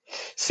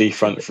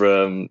seafront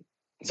for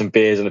some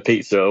beers and a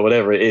pizza or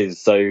whatever it is.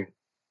 So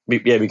we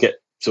get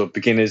sort of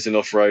beginners in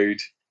off-road,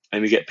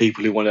 and we get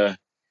people who want to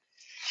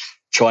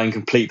try and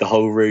complete the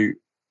whole route,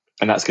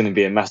 and that's going to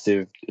be a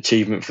massive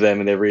achievement for them,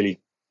 and they're really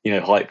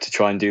hyped to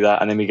try and do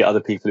that. And then we get other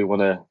people who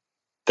want to,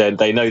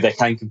 they know they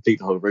can complete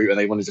the whole route, and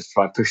they want to just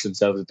try and push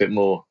themselves a bit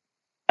more,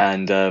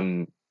 and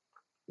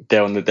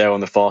they're on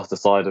the faster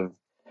side of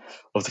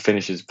the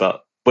finishes.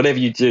 But whatever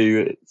you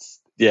do,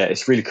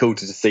 it's really cool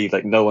to see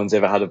like no one's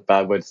ever had a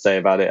bad word to say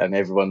about it, and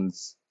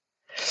everyone's,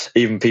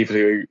 even people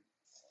who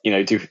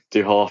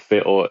do half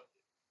it or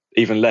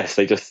even less,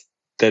 they're just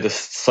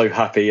so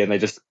happy, and they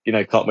just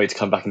can't wait to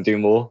come back and do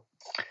more.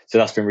 So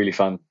that's been really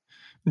fun.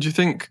 Do you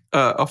think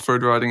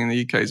off-road riding in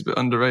the UK is a bit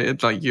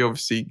underrated? Like, you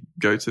obviously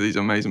go to these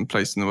amazing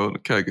places in the world,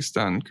 like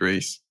Kyrgyzstan,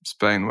 Greece,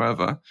 Spain,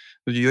 wherever.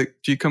 Do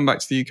you come back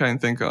to the UK and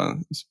think, oh,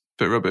 it's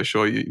a bit rubbish,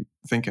 or are you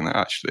thinking that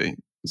actually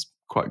it's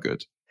quite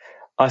good?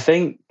 I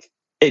think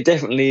it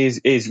definitely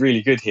is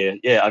really good here.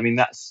 Yeah, I mean,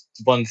 that's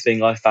one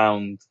thing I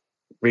found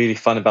really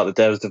fun about the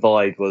Dales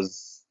Divide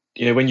was,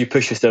 when you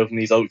push yourself in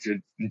these ultra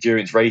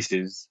endurance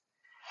races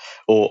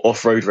or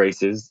off-road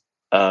races,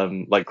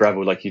 like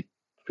gravel, like you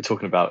were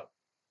talking about,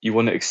 you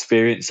want to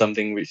experience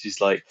something which is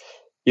like,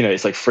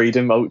 it's like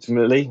freedom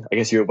ultimately. I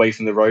guess you're away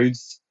from the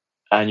roads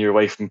and you're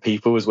away from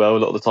people as well a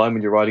lot of the time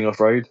when you're riding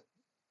off-road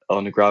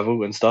on the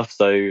gravel and stuff.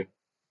 So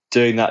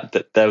doing that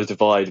Dales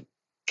Divide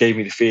gave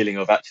me the feeling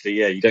of actually,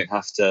 you don't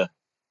have to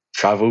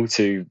travel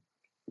to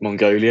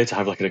Mongolia to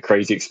have like a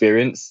crazy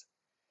experience.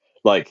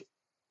 Like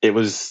it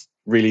was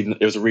a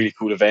really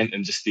cool event,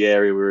 and just the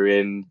area we were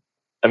in,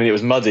 I mean, it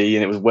was muddy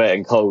and it was wet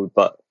and cold,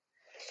 but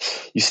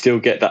you still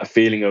get that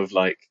feeling of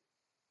like,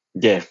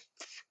 if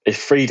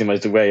freedom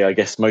is the way I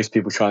guess most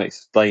people try and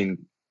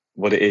explain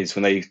what it is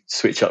when they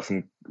switch up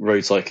from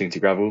road cycling to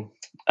gravel.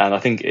 And I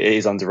think it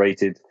is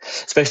underrated,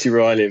 especially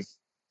where I live.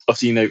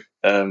 Obviously,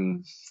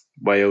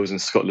 Wales and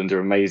Scotland are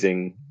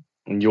amazing,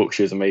 and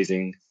Yorkshire is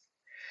amazing.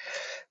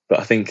 But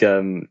I think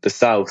the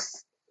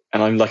south,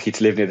 and I'm lucky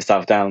to live near the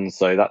South Downs,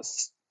 so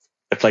that's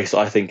a place that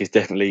I think is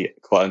definitely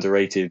quite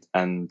underrated.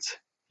 And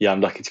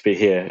I'm lucky to be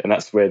here, and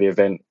that's where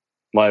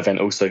my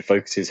event also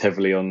focuses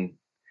heavily on,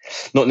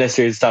 not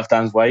necessarily the South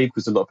Downs Way,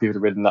 because a lot of people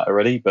have ridden that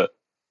already, but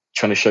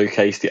trying to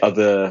showcase the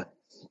other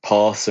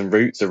paths and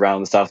routes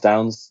around the South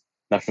Downs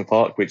National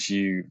Park, which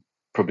you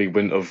probably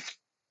wouldn't have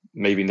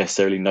maybe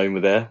necessarily known were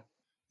there.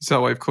 Is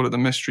that why you've called it the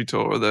Mystery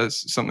Tour, or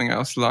there's something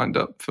else lined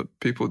up for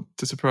people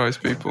to surprise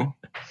people?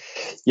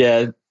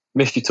 Yeah,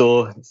 Mystery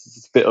Tour.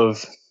 It's a bit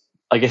of,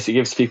 I guess it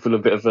gives people a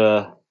bit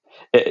of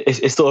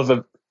it's sort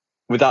of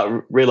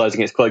without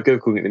realising it's quite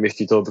good calling it the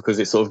Mystery Tour, because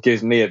it sort of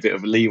gives me a bit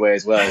of a leeway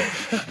as well.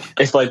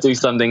 If I do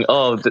something,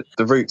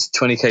 the route's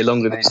 20k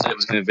longer than you said it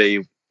was going to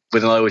be,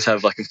 but then I always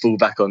have like a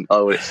fallback on,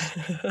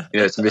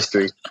 it's a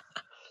mystery.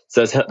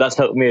 So that's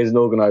helped me as an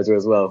organiser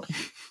as well.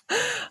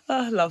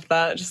 I love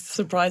that. Just to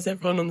surprise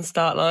everyone on the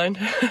start line.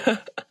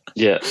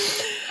 Yeah.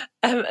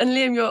 And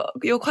Liam,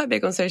 you're quite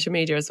big on social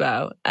media as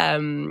well,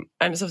 and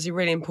it's obviously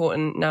really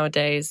important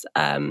nowadays,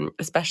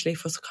 especially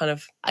for kind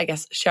of, I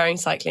guess, sharing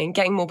cycling,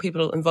 getting more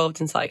people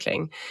involved in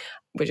cycling,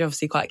 which you're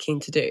obviously quite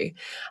keen to do.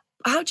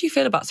 How do you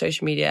feel about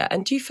social media,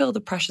 and do you feel the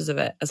pressures of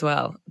it as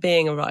well,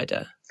 being a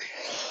rider?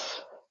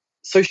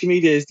 Social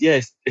media is,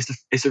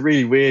 it's a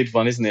really weird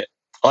one, isn't it?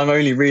 I'm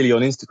only really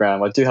on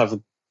Instagram. I do have a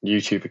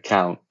YouTube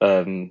account,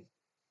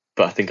 but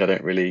but I think I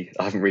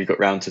haven't really got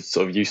around to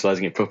sort of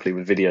utilising it properly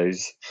with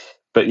videos.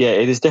 But yeah,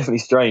 it is definitely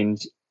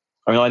strange.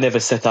 I mean, I never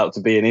set out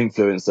to be an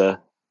influencer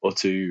or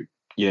to,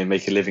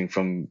 make a living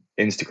from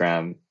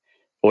Instagram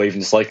or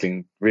even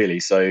cycling, really.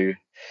 So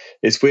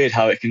it's weird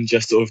how it can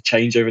just sort of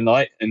change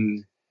overnight,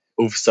 and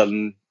all of a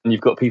sudden, and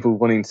you've got people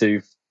wanting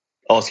to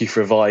ask you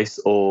for advice,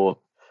 or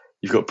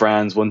you've got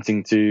brands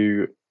wanting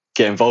to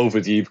get involved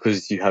with you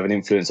because you have an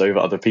influence over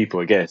other people,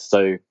 I guess.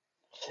 So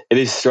it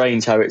is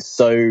strange how it's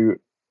so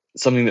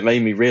something that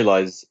made me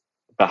realize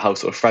about how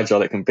sort of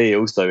fragile it can be.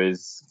 Also,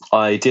 is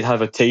I did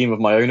have a team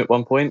of my own at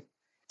one point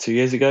 2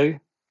 years ago.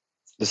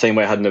 The same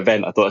way I had an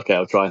event, I thought, okay,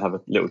 I'll try and have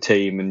a little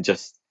team and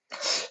just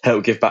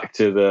help give back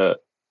to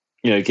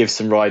give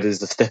some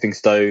riders a stepping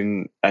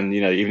stone, and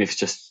even if it's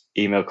just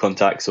email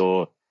contacts,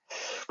 or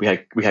we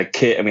had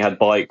kit and we had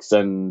bikes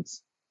and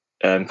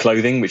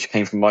clothing which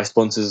came from my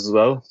sponsors as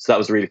well. So that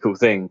was a really cool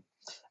thing.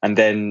 And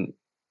then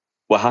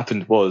what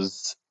happened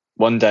was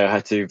one day I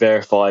had to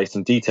verify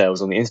some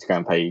details on the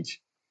Instagram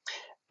page,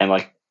 and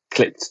I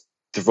clicked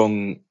the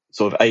wrong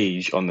sort of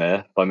age on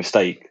there by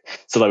mistake.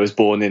 So I was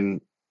born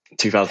in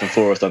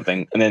 2004 or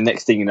something, and then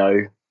next thing you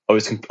know, I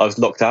was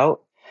locked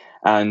out,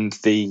 and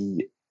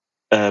the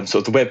sort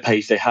of the web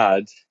page they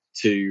had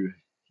to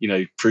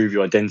prove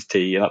your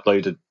identity and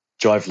upload a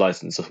driver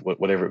license or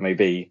whatever it may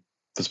be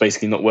was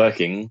basically not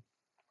working.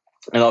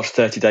 And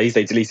after 30 days,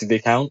 they deleted the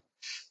account.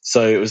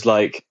 So it was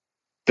like,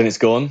 then it's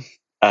gone,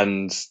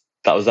 and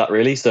that was that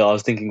really. So I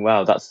was thinking,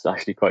 wow, that's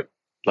actually quite,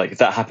 like, if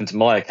that happened to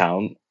my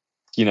account,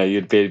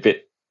 you'd be a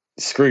bit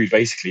screwed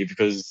basically,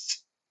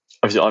 because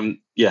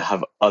obviously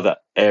have other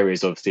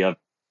areas. Obviously, I've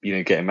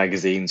getting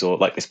magazines, or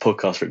like this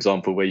podcast, for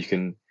example, where you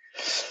can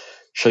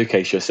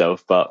showcase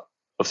yourself. But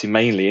obviously,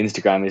 mainly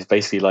Instagram is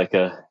basically like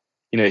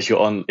it's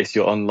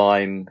your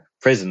online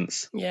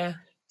presence. Yeah.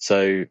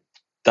 So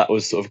that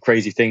was sort of a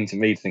crazy thing to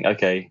me to think,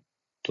 okay,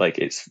 like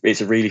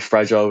it's a really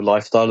fragile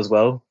lifestyle as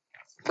well,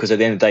 because at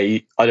the end of the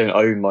day, I don't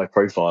own my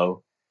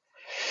profile.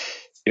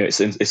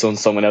 It's on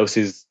someone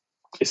else's.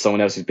 It's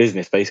someone else's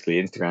business,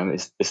 basically. Instagram.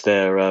 It's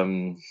their.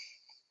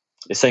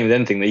 It's same with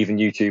anything. Even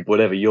YouTube,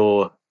 whatever.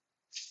 Your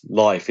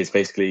life is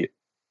basically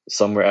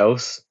somewhere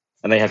else,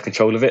 and they have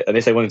control of it. And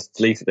if they wanted to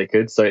delete it, they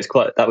could. So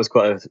that was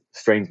quite a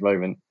strange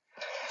moment.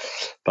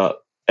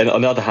 But and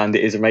on the other hand,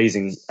 it is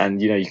amazing,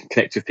 and you can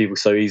connect with people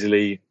so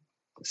easily,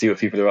 see what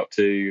people are up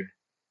to,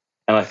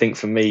 and I think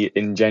for me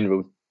in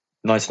general,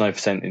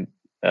 99%,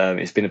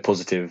 it's been a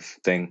positive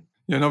thing.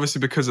 Yeah, and obviously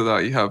because of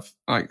that, you have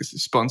like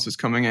sponsors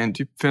coming in.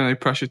 Do you feel any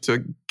pressure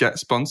to get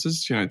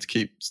sponsors, to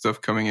keep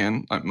stuff coming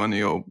in, like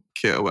money or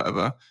kit or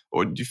whatever?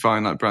 Or do you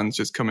find like brands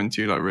just coming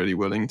to you like really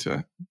willing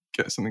to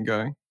get something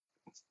going?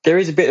 There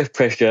is a bit of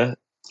pressure.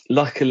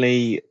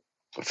 Luckily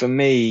for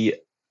me,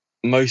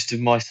 most of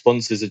my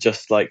sponsors are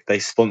just like, they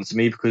sponsor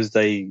me because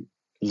they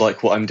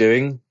like what I'm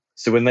doing.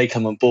 So when they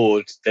come on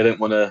board, they don't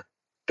want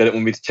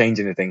me to change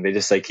anything. They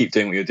just say, keep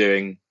doing what you're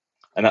doing.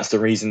 And that's the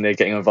reason they're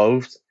getting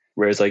involved.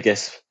 Whereas I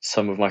guess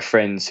some of my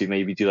friends who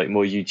maybe do like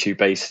more YouTube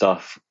based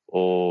stuff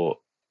or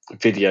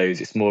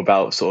videos, it's more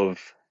about sort of,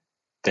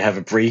 they have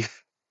a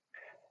brief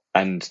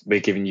and we're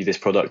giving you this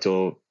product,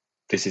 or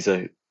this is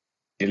a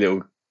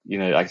little,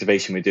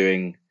 activation we're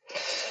doing,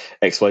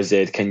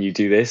 XYZ, can you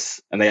do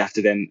this? And they have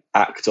to then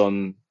act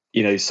on,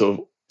 sort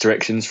of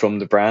directions from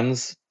the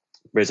brands.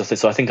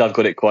 Whereas I think I've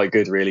got it quite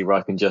good really, where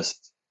I can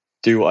just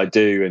do what I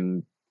do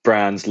and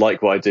brands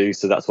like what I do.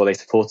 So that's why they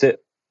support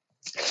it.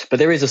 But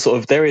there is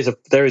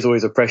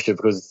always a pressure,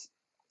 because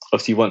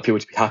obviously you want people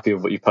to be happy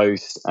with what you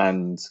post,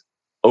 and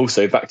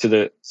also back to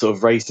the sort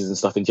of races and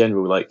stuff in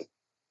general, like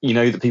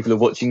that people are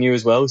watching you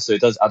as well, so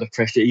it does add a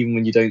pressure even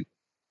when you don't.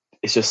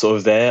 It's just sort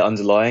of there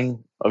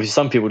underlying. Obviously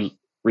some people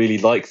really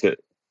like that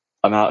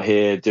I'm out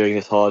here doing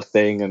this hard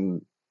thing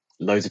and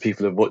loads of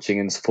people are watching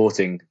and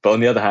supporting, but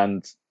on the other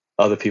hand,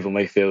 other people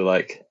may feel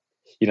like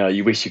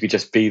you wish you could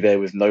just be there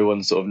with no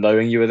one sort of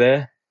knowing you were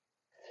there.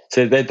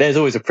 So there's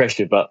always a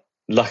pressure, but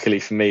luckily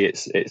for me,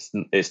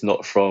 it's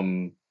not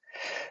from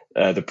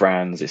the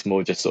brands. It's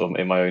more just sort of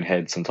in my own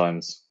head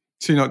sometimes.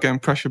 So you're not getting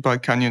pressured by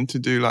Canyon to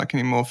do like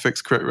any more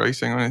fixed crit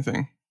racing or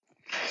anything?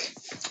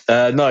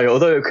 No,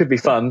 although it could be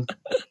fun.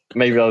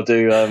 Maybe I'll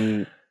do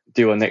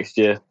one next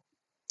year.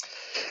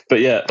 But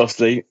yeah,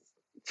 obviously,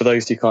 for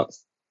those who are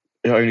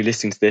only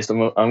listening to this,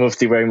 I'm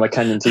obviously wearing my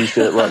Canyon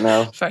t-shirt right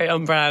now. Very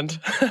on brand.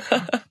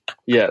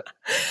 Yeah.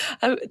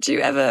 Do you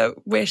ever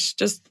wish,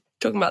 just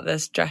talking about the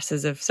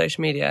stresses of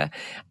social media,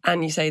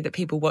 and you say that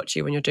people watch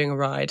you when you're doing a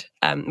ride,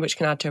 which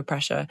can add to a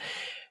pressure.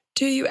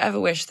 Do you ever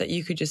wish that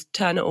you could just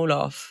turn it all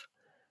off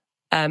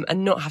and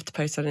not have to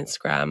post on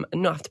Instagram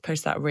and not have to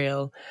post that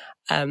reel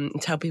and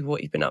tell people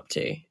what you've been up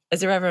to?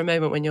 Is there ever a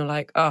moment when you're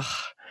like, oh,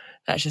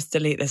 let's just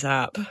delete this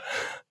app?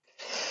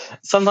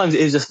 Sometimes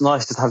it is just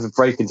nice to have a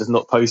break and just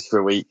not post for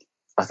a week,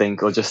 I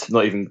think, or just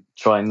not even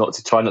try not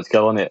to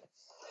go on it.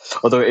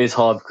 Although it is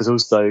hard, because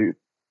also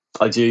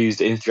I do use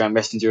the Instagram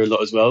Messenger a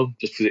lot as well,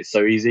 just because it's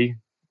so easy.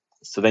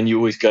 So then you're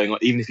always going on,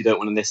 even if you don't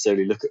want to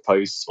necessarily look at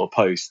posts or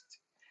post,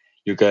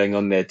 you're going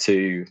on there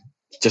to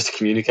just to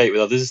communicate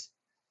with others.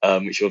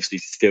 which obviously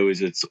still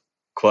is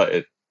quite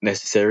a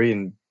necessary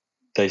in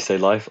day-to-day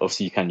life.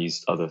 Obviously, you can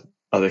use other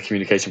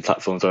communication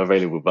platforms are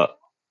available, but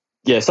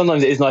yeah,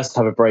 sometimes it is nice to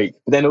have a break.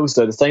 But then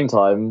also at the same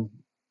time,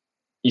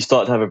 you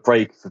start to have a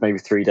break for maybe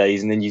 3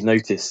 days, and then you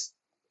notice,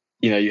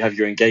 you have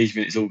your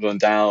engagement, it's all gone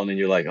down, and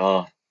you're like,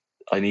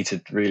 I need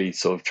to really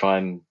sort of try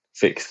and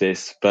fix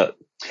this. But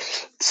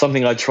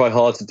something I try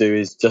hard to do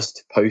is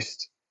just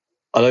post.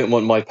 I don't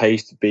want my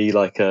page to be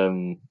like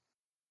Liam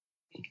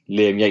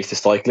Yates the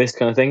cyclist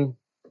kind of thing.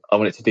 I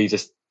want it to be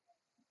just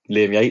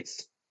Liam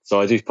Yates. So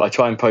I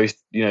try and post,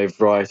 a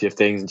variety of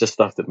things and just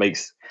stuff that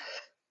makes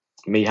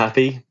me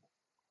happy,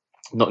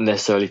 not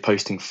necessarily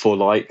posting for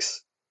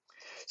likes.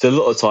 So a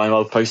lot of time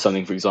I'll post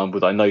something, for example,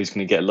 that I know is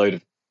going to get a load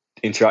of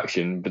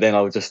interaction, but then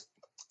I'll just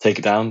take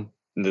it down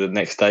the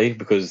next day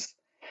because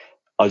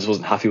I just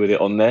wasn't happy with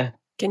it on there.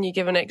 Can you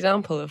give an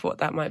example of what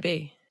that might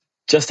be?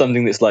 Just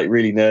something that's like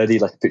really nerdy,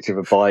 like a picture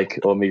of a bike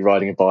or me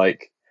riding a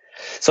bike.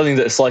 Something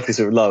that a cyclist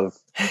would love.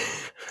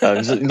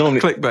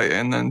 Normally clickbait it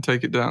and then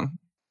take it down.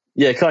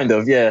 Yeah, kind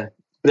of, yeah.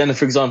 But then,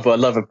 for example,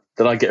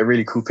 then I get a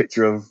really cool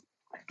picture of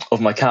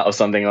my cat or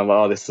something, and I'm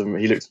like,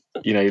 he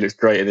looks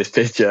great in this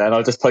picture, and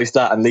I'll just post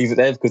that and leave it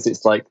there because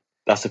it's like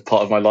that's a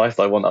part of my life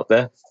that I want up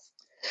there.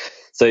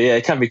 So yeah,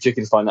 it can be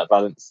tricky to find that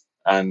balance.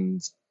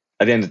 And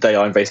at the end of the day,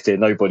 I'm basically a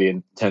nobody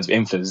in terms of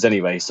influencers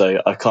anyway. So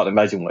I can't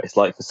imagine what it's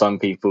like for some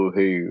people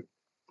who,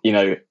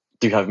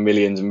 do have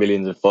millions and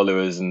millions of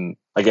followers. And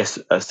I guess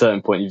at a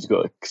certain point, you've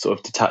got to sort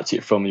of detach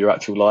it from your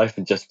actual life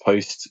and just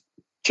post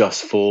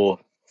just for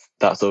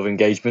that sort of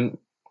engagement,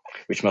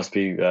 which must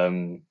be,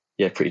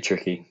 pretty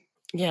tricky.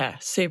 Yeah,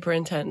 super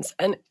intense.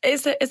 And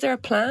is there a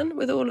plan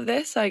with all of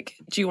this? Like,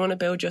 do you want to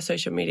build your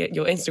social media,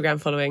 your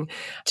Instagram following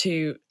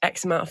to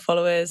X amount of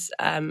followers?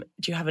 Do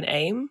you have an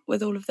aim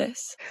with all of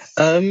this?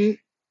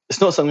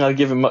 It's not something I've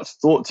given much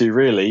thought to,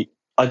 really.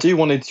 I do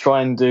want to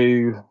try and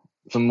do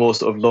some more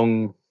sort of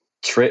long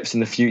trips in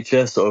the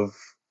future. This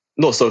is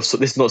not sort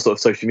of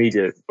social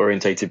media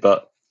orientated,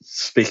 but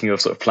speaking of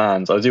sort of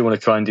plans, I do want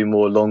to try and do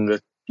more longer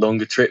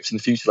trips in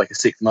the future, like a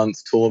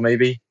 6-month tour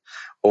maybe,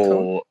 or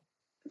cool.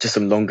 Just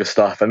some longer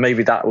stuff. And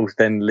maybe that will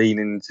then lean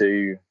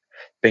into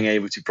being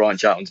able to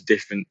branch out onto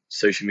different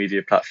social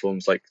media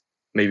platforms, like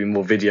maybe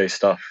more video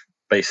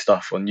based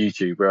stuff on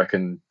YouTube, where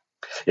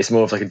it's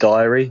more of like a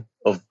diary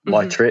of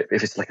my trip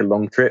if it's like a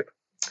long trip.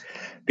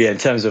 But yeah, in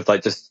terms of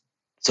like just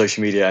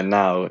social media, and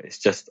now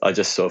I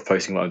just sort of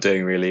posting what I'm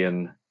doing really,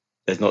 and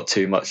there's not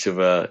too much of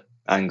a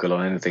angle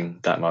on anything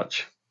that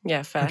much.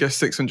 Yeah, fair. I guess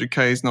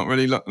 600k is not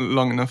really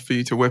long enough for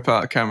you to whip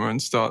out a camera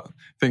and start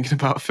thinking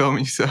about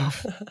filming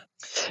yourself.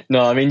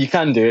 No, I mean, you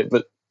can do it,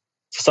 but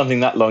for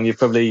something that long, you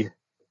probably,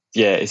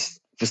 it's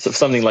for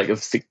something like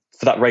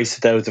for that race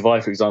to Dale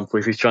Divide, for example,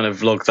 if he's trying to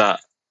vlog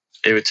that,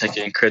 it would take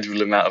an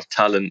incredible amount of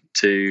talent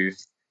to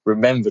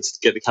remember to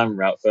get the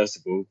camera out, first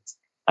of all.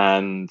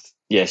 And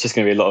yeah, it's just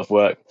going to be a lot of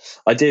work.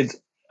 I did,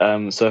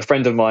 so a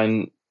friend of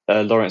mine,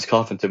 Lawrence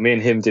Carpenter, me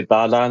and him did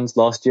Badlands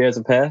last year as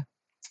a pair.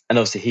 And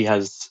obviously he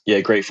has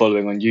a great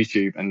following on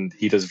YouTube, and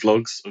he does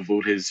vlogs of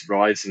all his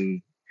rides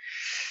and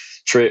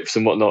trips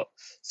and whatnot.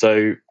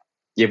 So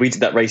yeah, we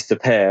did that race as a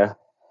pair,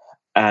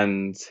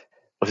 and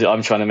obviously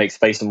I'm trying to make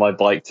space on my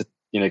bike to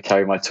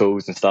carry my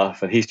tools and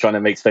stuff, and he's trying to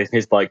make space on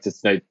his bike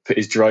to put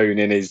his drone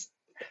in his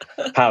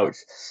pouch.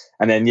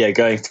 And then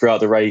going throughout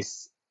the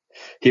race,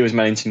 he was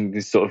managing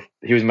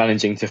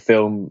to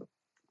film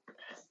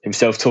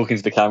himself talking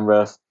to the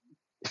camera,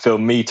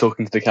 film me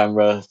talking to the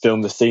camera,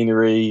 film the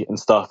scenery and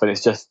stuff. And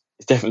it's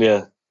definitely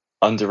a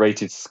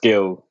underrated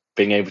skill,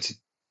 being able to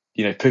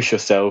push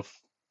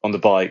yourself on the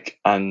bike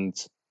and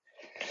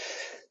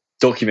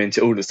document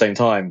it all at the same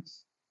time.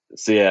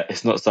 So yeah,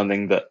 it's not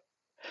something that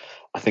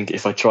I think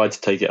if I tried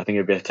to take it, I think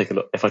it'd be take a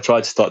lot. If I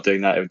tried to start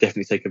doing that, it would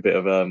definitely take a bit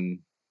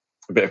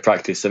of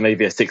practice. So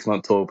maybe a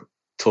 6-month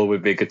tour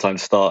would be a good time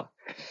to start,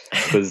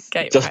 because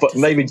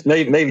maybe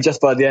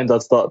just by the end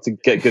I'd start to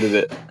get good at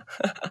it.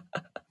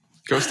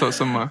 Got to start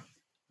somewhere.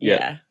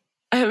 Yeah.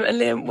 And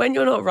Liam, when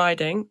you're not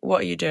riding,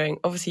 what are you doing?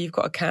 Obviously, you've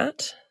got a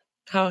cat.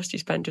 How else do you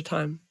spend your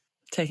time?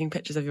 Taking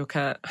pictures of your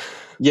cat?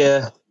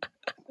 Yeah.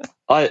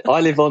 I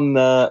live on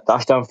the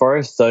Ashdown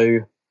Forest, so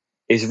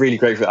it's really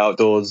great for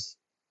outdoors.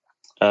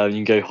 You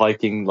can go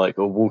hiking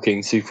or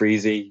walking super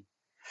easy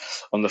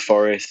on the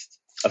forest.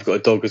 I've got a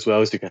dog as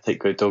well, so you can take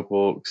good dog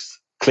walks.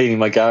 Cleaning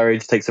my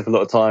garage takes up a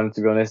lot of time,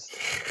 to be honest.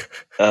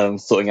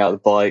 Sorting out the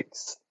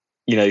bikes.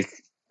 You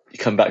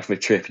come back from a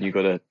trip and you've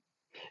got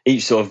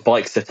each sort of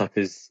bike setup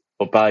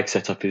or bag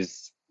setup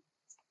is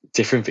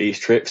different for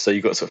each trip. So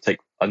you've got to sort of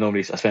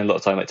I spend a lot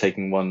of time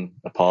taking one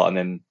apart and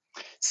then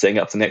setting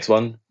up the next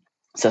one.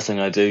 So that's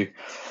something I do.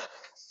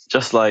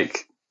 Just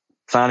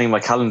planning my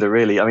calendar,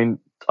 really. I mean,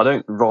 I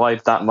don't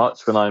ride that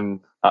much when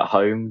I'm at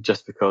home,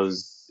 just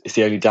because it's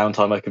the only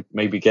downtime I could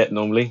maybe get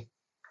normally.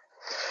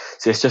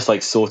 So it's just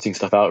sorting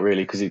stuff out,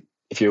 really, because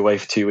if you're away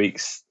for 2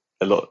 weeks,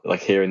 a lot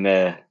here and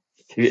there.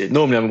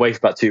 Normally I'm away for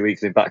about 2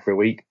 weeks and then back for a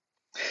week,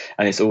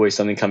 and it's always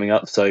something coming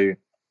up. So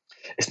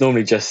it's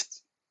normally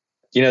just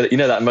you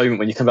know that moment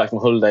when you come back from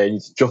holiday and you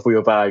just drop all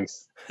your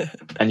bags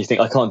and you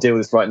think, I can't deal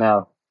with this right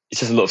now. It's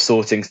just a lot of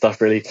sorting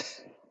stuff, really.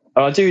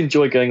 And I do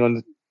enjoy going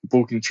on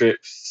walking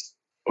trips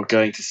or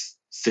going to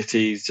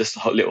cities, just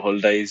little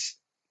holidays,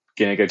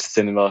 go to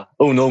cinema,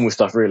 all normal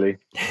stuff, really.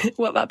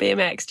 What about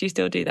BMX? Do you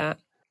still do that?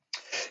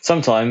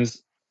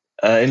 Sometimes.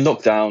 In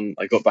lockdown,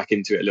 I got back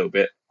into it a little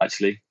bit,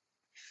 actually.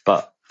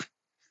 But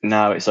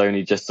now it's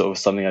only just sort of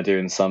something I do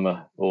in the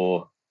summer.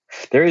 Or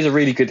there is a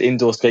really good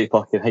indoor skate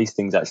park in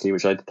Hastings, actually,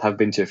 which I have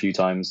been to a few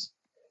times.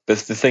 But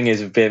the thing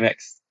is with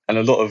BMX, and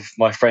a lot of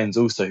my friends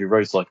also who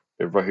are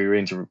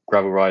into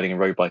gravel riding and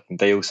road biking,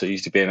 they also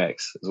used to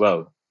BMX as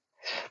well.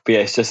 But yeah,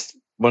 it's just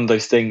one of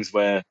those things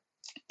where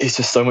it's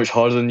just so much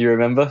harder than you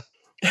remember.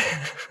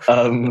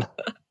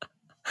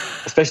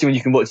 Especially when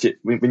you can watch it,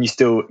 when you're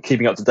still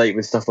keeping up to date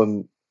with stuff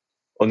on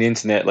the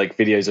internet, like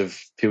videos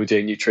of people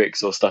doing new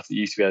tricks or stuff that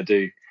you used to be able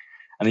to do,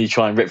 and then you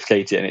try and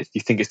replicate it, and you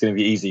think it's going to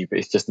be easy, but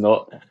it's just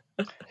not.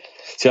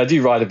 So I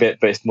do ride a bit,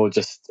 but it's more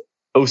just.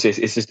 Also,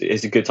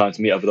 it's a good time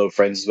to meet up with old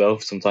friends as well.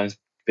 Sometimes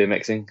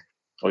BMXing,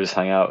 or just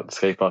hang out at the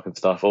skate park and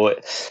stuff. Or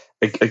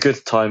a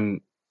good time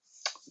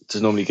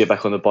to normally get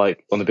back on the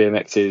bike on the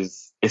BMX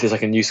is if there's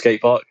like a new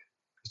skate park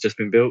that's just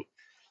been built.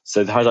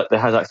 So there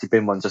has actually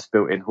been one just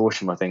built in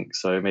Horsham, I think.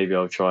 So maybe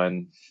I'll try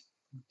and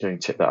go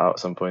and check that out at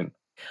some point.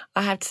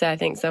 I have to say, I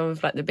think some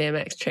of like the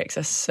BMX tricks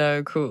are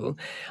so cool.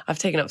 I've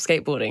taken up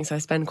skateboarding, so I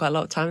spend quite a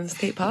lot of time in the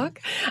skate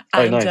park.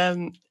 And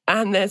nice.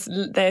 And there's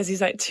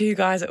these like two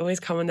guys that always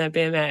come on their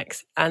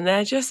BMX, and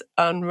they're just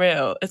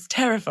unreal. It's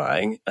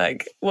terrifying,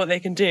 like what they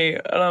can do.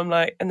 And I'm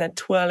like, and they're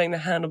twirling the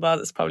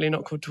handlebars. It's probably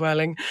not called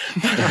twirling,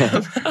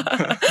 like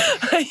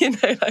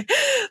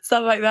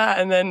stuff like that.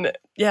 And then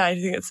I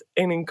think it's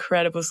an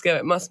incredible skill.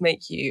 It must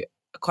make you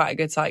quite a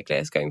good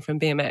cyclist going from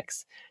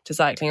BMX to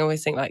cycling. I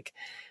always think like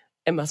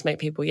it must make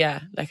people,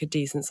 like a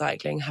decent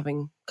cycling,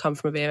 having come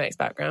from a BMX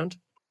background.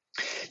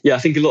 Yeah, I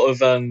think a lot of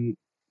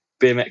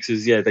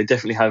BMXers, they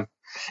definitely have.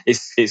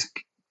 It's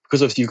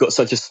because obviously you've got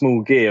such a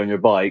small gear on your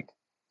bike,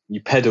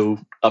 you pedal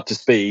up to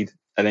speed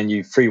and then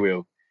you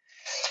freewheel.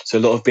 So a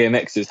lot of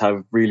BMXers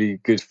have really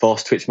good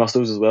fast twitch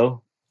muscles as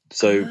well.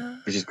 So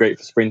which is great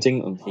for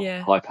sprinting and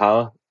high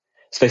power,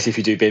 especially if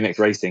you do BMX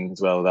racing as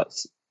well.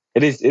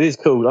 It is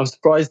cool. I'm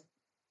surprised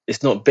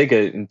it's not bigger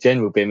in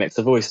general BMX.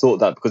 I've always thought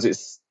that because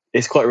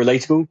it's quite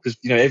relatable because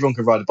everyone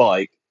can ride a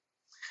bike.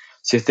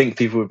 So I think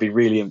people would be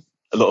the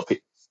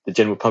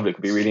general public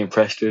would be really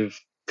impressed with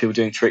people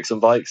doing tricks on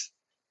bikes.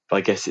 But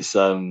I guess it's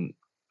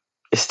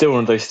still one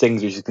of those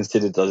things which is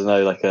considered, I don't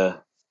know,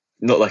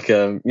 not like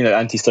a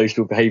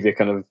antisocial behaviour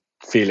kind of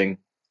feeling.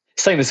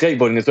 Same with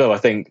skateboarding as well, I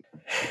think.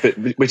 But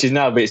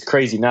it's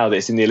crazy now that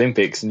it's in the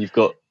Olympics and you've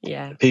got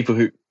people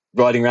who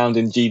riding around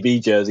in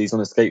GB jerseys on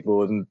a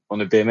skateboard and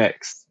on a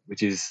BMX,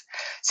 which is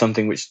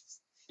something which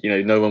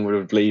no one would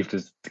have believed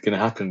was going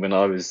to happen when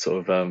I was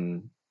sort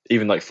of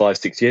even like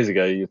 5-6 years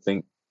ago. You'd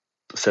think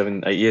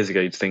 7-8 years ago,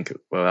 you'd think,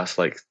 well, that's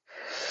like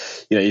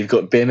you've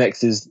got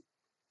BMXers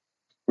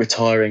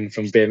retiring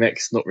from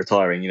BMX, not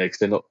retiring, because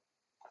they're not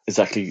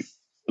exactly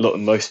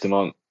most of them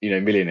aren't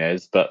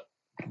millionaires, but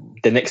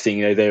the next thing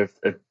they're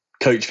a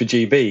coach for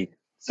GB.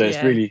 So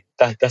it's really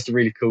that's a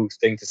really cool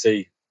thing to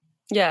see.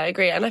 Yeah, I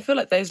agree, and I feel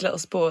like those little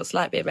sports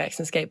like BMX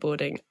and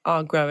skateboarding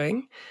are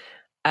growing.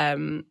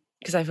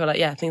 Because I feel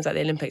like, things like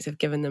the Olympics have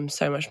given them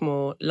so much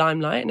more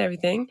limelight and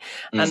everything.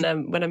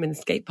 And when I'm in the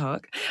skate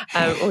park,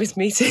 always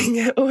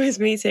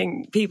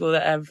meeting people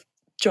that have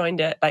got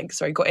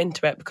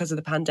into it because of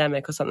the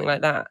pandemic or something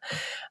like that.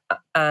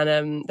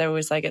 And they're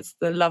always like, it's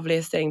the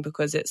loveliest thing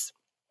because it's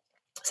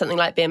something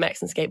like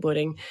BMX and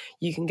skateboarding.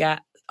 You can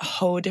get a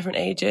whole different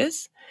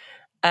ages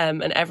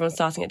and everyone's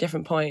starting at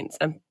different points.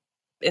 And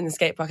in the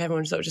skate park,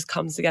 everyone sort of just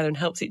comes together and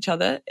helps each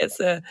other.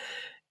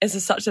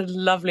 It's such a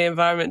lovely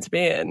environment to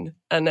be in,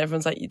 and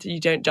everyone's like, you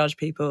don't judge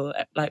people.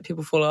 Like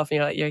people fall off, and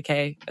you're like, you're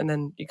okay, and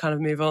then you kind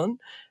of move on,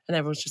 and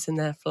everyone's just in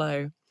their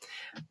flow.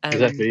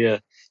 Exactly, yeah.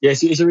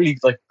 It's a really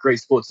great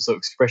sport to sort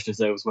of express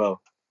yourself as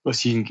well.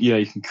 Also, you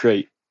can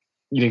create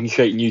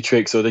new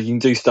tricks, or you can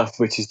do stuff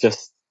which is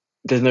just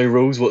there's no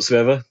rules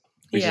whatsoever.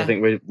 Which I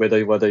think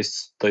where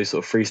those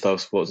sort of freestyle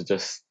sports are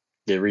just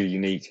really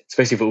unique,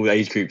 especially for all the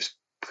age groups.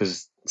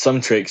 Because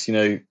some tricks,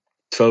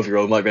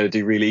 12-year-old might be able to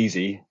do really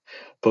easy.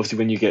 But obviously,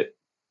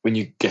 when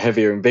you get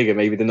heavier and bigger,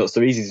 maybe they're not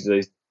so easy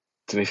to do.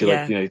 To me, feel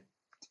like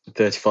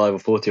 35 or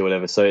 40 or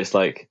whatever. So it's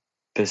like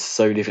there's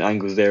so many different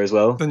angles there as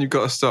well. Then you've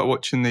got to start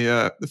watching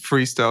the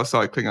freestyle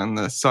cycling and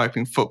the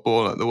cycling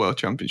football at the World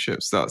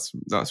Championships.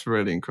 That's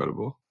really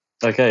incredible.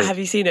 Okay. Have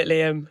you seen it,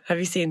 Liam? Have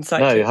you seen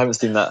cycling? No, I haven't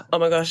seen that. Oh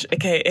my gosh!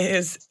 Okay, it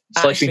is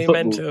cycling actually football.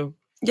 mental.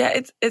 Yeah,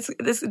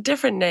 it's a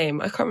different name.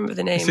 I can't remember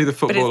the name. Is either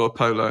football or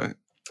polo?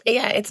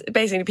 Yeah, it's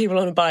basically people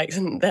on bikes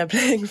and they're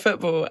playing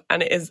football,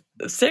 and it is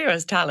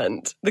serious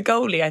talent. The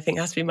goalie, I think,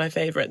 has to be my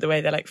favourite, the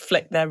way they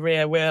flick their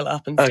rear wheel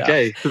up and stuff.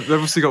 Okay. They've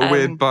obviously got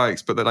weird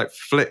bikes, but they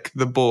flick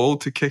the ball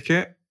to kick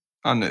it,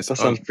 and that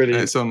sounds pretty.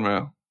 It's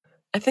unreal.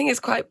 I think it's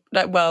quite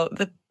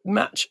the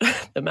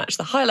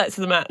the highlights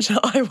of the match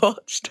that I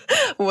watched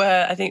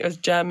were, I think it was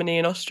Germany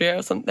and Austria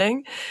or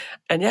something.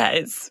 And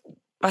yeah,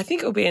 I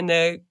think it'll be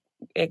in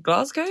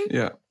Glasgow.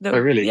 Yeah. Oh,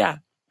 really? Yeah.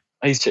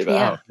 I need to check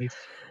that out.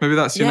 Maybe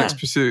that's your next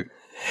pursuit.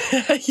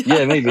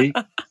 Yeah, maybe.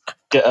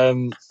 Get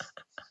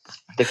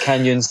the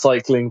Canyon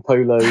cycling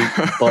polo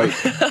bike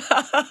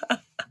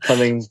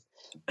coming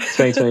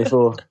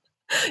 2024.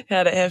 You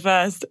heard it here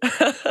first.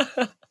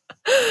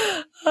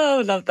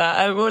 Oh, love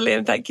that. Well,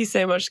 Liam, thank you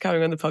so much for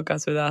coming on the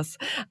podcast with us.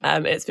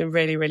 It's been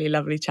really, really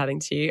lovely chatting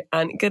to you.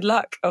 And good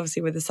luck,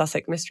 obviously, with the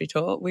Sussex Mystery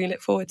Tour. We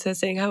look forward to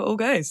seeing how it all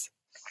goes.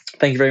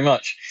 Thank you very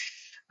much.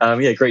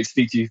 Great to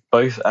speak to you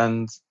both.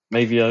 And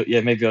maybe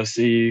I'll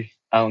see you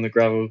out on the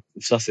gravel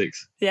of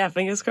Sussex. Yeah,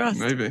 fingers crossed.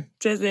 Maybe.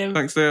 Cheers, Liam.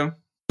 Thanks, Liam.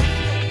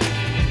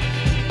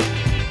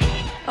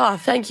 Oh,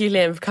 thank you,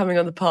 Liam, for coming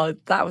on the pod.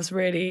 That was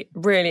really,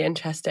 really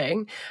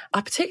interesting.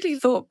 I particularly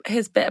thought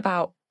his bit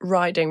about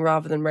riding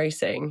rather than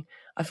racing,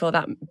 I feel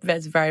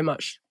that's very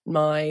much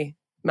my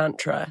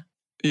mantra.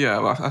 Yeah,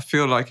 well, I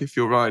feel like if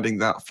you're riding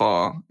that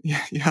far,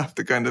 you have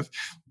to kind of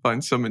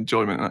find some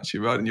enjoyment in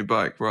actually riding your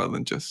bike rather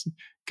than just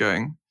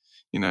going,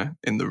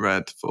 in the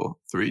red for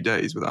 3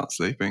 days without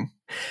sleeping.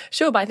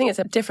 Sure, but I think it's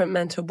a different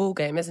mental ball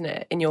game, isn't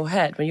it? In your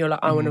head, when you're like,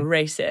 I want to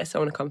race this, I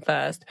want to come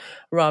first,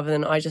 rather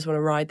than I just want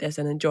to ride this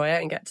and enjoy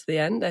it and get to the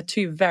end. They're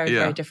two very,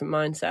 very different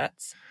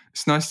mindsets.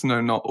 It's nice to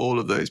know not all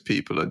of those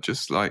people are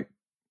just like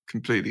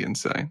completely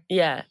insane.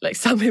 Yeah, like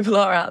some people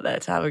are out there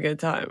to have a good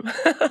time.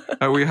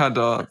 We had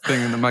our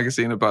thing in the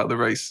magazine about the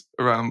race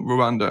around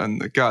Rwanda,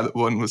 and the guy that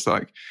won was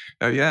like,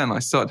 oh yeah, and I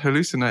started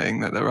hallucinating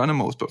that they're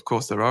animals, but of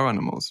course there are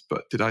animals,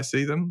 but did I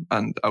see them?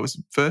 And I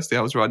was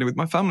riding with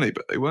my family,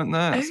 but they weren't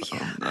there.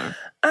 Oh, no.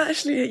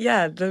 Actually,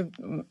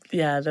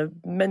 the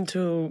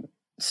mental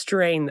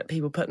strain that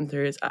people put them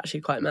through is actually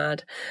quite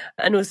mad.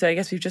 And also, I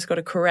guess we've just got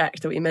to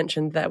correct that we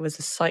mentioned there was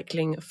a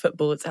cycling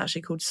football. It's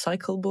actually called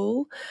cycle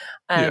ball.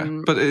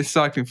 But it's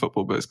cycling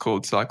football, but it's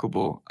called cycle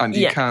ball. And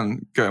you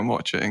can go and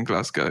watch it in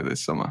Glasgow this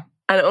summer.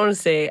 And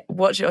honestly,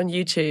 watch it on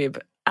YouTube.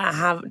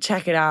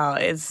 Check it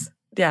out. It's,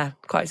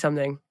 quite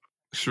something.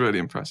 It's really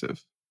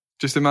impressive.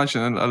 Just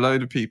imagine a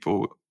load of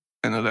people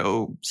in a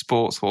little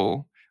sports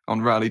hall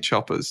on rally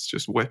choppers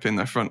just whipping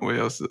their front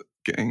wheels,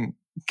 getting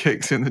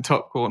kicks in the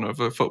top corner of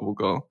a football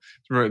goal.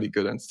 It's really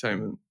good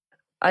entertainment.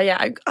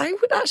 I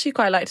would actually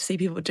quite like to see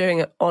people doing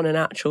it on an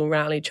actual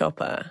rally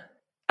chopper.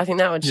 I think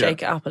that would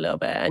shake it up a little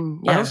bit. And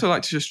I'd also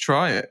like to just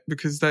try it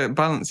because their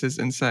balance is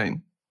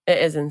insane. It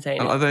is insane.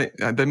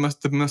 There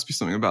must be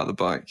something about the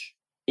bike.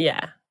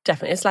 Yeah,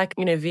 definitely. It's like,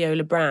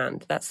 Viola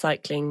Brand, that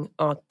cycling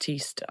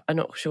artiste. I'm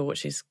not sure what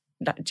she's,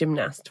 that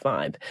gymnast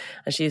vibe.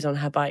 And she's on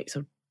her bike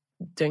sort of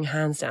doing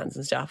handstands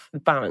and stuff. The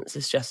balance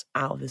is just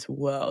out of this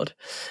world.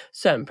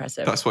 So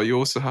impressive. That's why you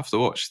also have to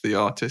watch the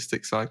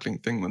artistic cycling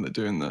thing when they're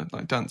doing the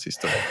dancey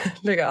stuff.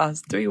 Look at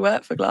us. Do we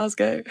work for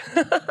Glasgow?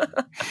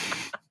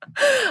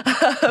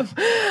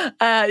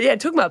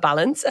 Talking about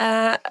balance,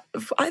 I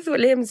thought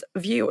Liam's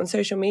view on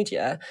social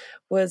media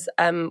was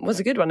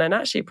a good one and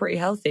actually pretty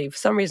healthy. For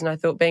some reason, I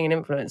thought being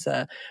an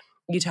influencer,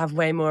 you'd have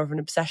way more of an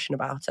obsession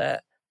about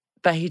it,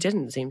 but he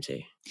didn't seem to.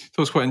 It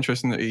was quite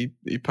interesting that he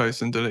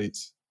posts and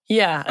deletes.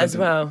 Yeah, as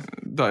well.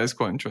 That is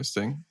quite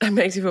interesting. It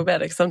makes you feel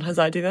better because sometimes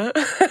I do that.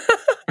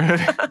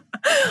 Really?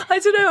 I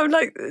don't know. I'm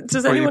like,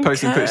 does anyone you're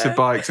posting care? pictures of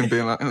bikes and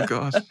being like, oh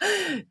God.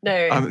 No.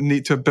 I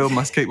need to build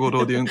my skateboard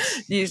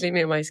audience. Usually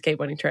me and my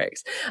skateboarding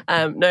tricks.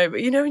 No, but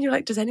when you're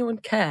like, does anyone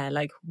care?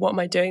 Like, what am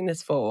I doing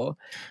this for?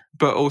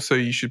 But also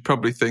you should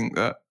probably think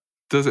that,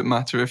 does it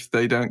matter if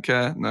they don't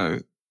care? No.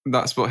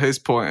 That's what his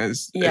point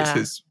is. Yeah.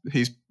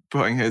 He's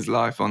putting his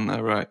life on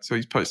there, right? So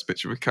he's posted a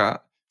picture of a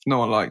cat. If no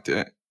one liked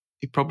it,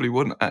 he probably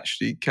wouldn't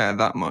actually care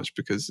that much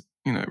because,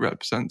 it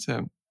represents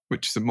him,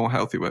 which is a more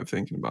healthy way of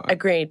thinking about it.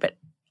 Agreed, but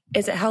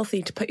is it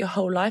healthy to put your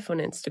whole life on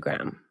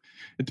Instagram?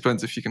 It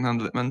depends if you can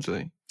handle it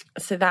mentally.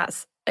 So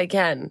that's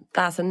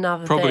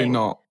another Probably thing.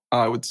 not,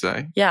 I would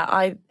say.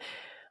 Yeah,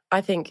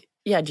 I think,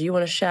 do you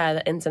want to share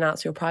the ins and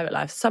outs of your private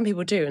life? Some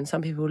people do and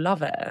some people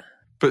love it.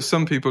 But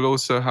some people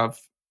also have,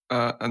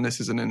 and this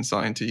is an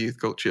insight into youth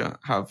culture,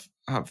 have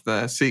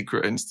their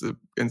secret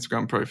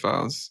Instagram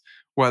profiles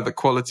where the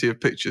quality of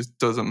pictures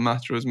doesn't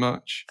matter as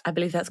much. I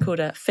believe that's called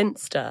a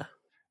Finsta.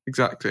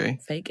 Exactly.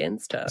 Fake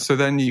Insta. So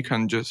then you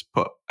can just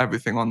put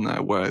everything on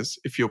there. Whereas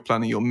if you're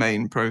planning your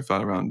main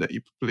profile around it,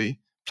 you're probably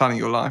planning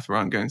your life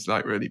around going to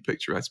like really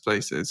picturesque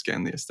places,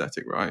 getting the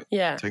aesthetic right.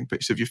 Yeah. Taking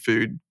pictures of your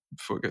food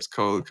before it gets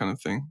cold kind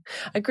of thing.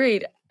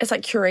 Agreed. It's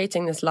like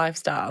curating this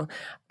lifestyle.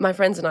 My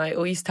friends and I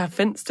all used to have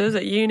Finstas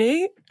at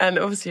uni, and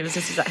obviously it was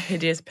just these like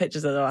hideous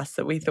pictures of us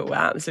that we thought were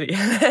absolutely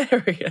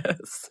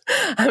hilarious.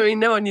 I mean,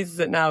 no one uses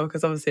it now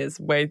because obviously it's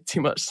way too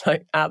much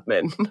like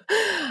admin.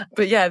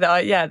 But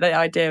the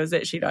idea was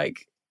literally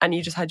like, and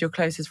you just had your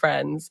closest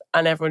friends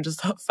and everyone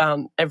just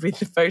found every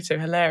photo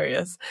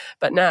hilarious.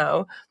 But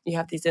now you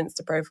have these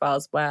Insta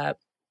profiles where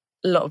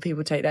a lot of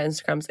people take their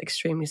Instagrams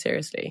extremely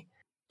seriously.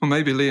 Well,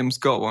 maybe Liam's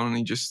got one and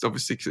he just,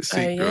 obviously, because it's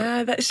secret.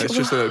 Yeah, it's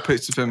just a little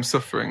picture of him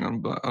suffering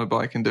on a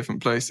bike in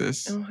different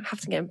places. Oh, I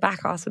have to get him back,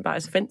 asked about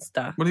his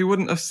Finsta. Well, he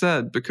wouldn't have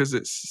said because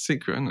it's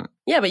secret, isn't it?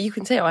 Yeah, but you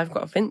can say, I've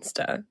got a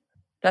Finsta.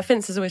 That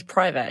Finsta's always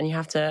private and you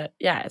have to,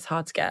 it's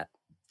hard to get.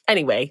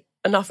 Anyway,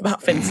 enough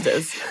about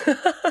Finstas.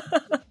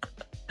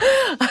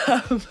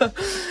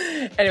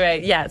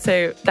 Anyway,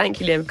 so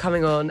thank you, Liam, for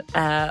coming on.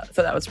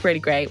 So that was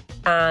really great.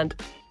 And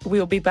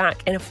we'll be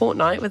back in a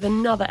fortnight with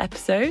another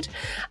episode.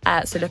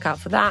 So look out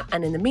for that.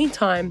 And in the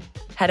meantime,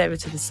 head over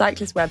to the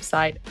Cyclist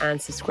website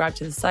and subscribe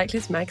to the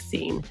Cyclist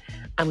magazine.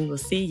 And we will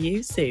see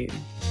you soon.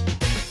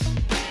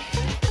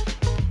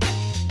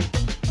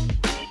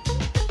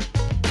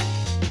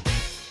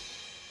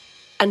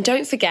 And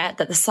don't forget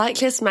that the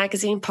Cyclist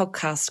Magazine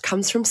podcast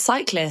comes from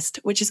Cyclist,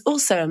 which is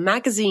also a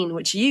magazine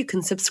which you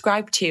can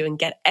subscribe to and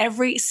get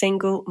every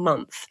single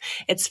month.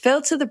 It's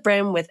filled to the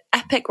brim with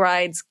epic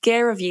rides,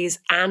 gear reviews,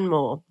 and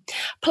more.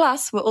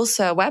 Plus, we're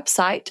also a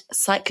website,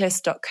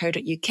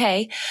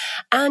 cyclist.co.uk,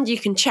 and you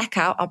can check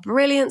out our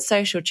brilliant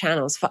social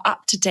channels for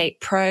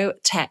up-to-date pro,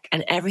 tech,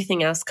 and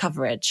everything else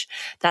coverage.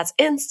 That's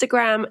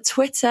Instagram,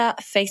 Twitter,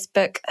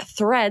 Facebook,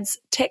 Threads,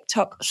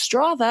 TikTok,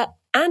 Strava,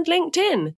 and LinkedIn.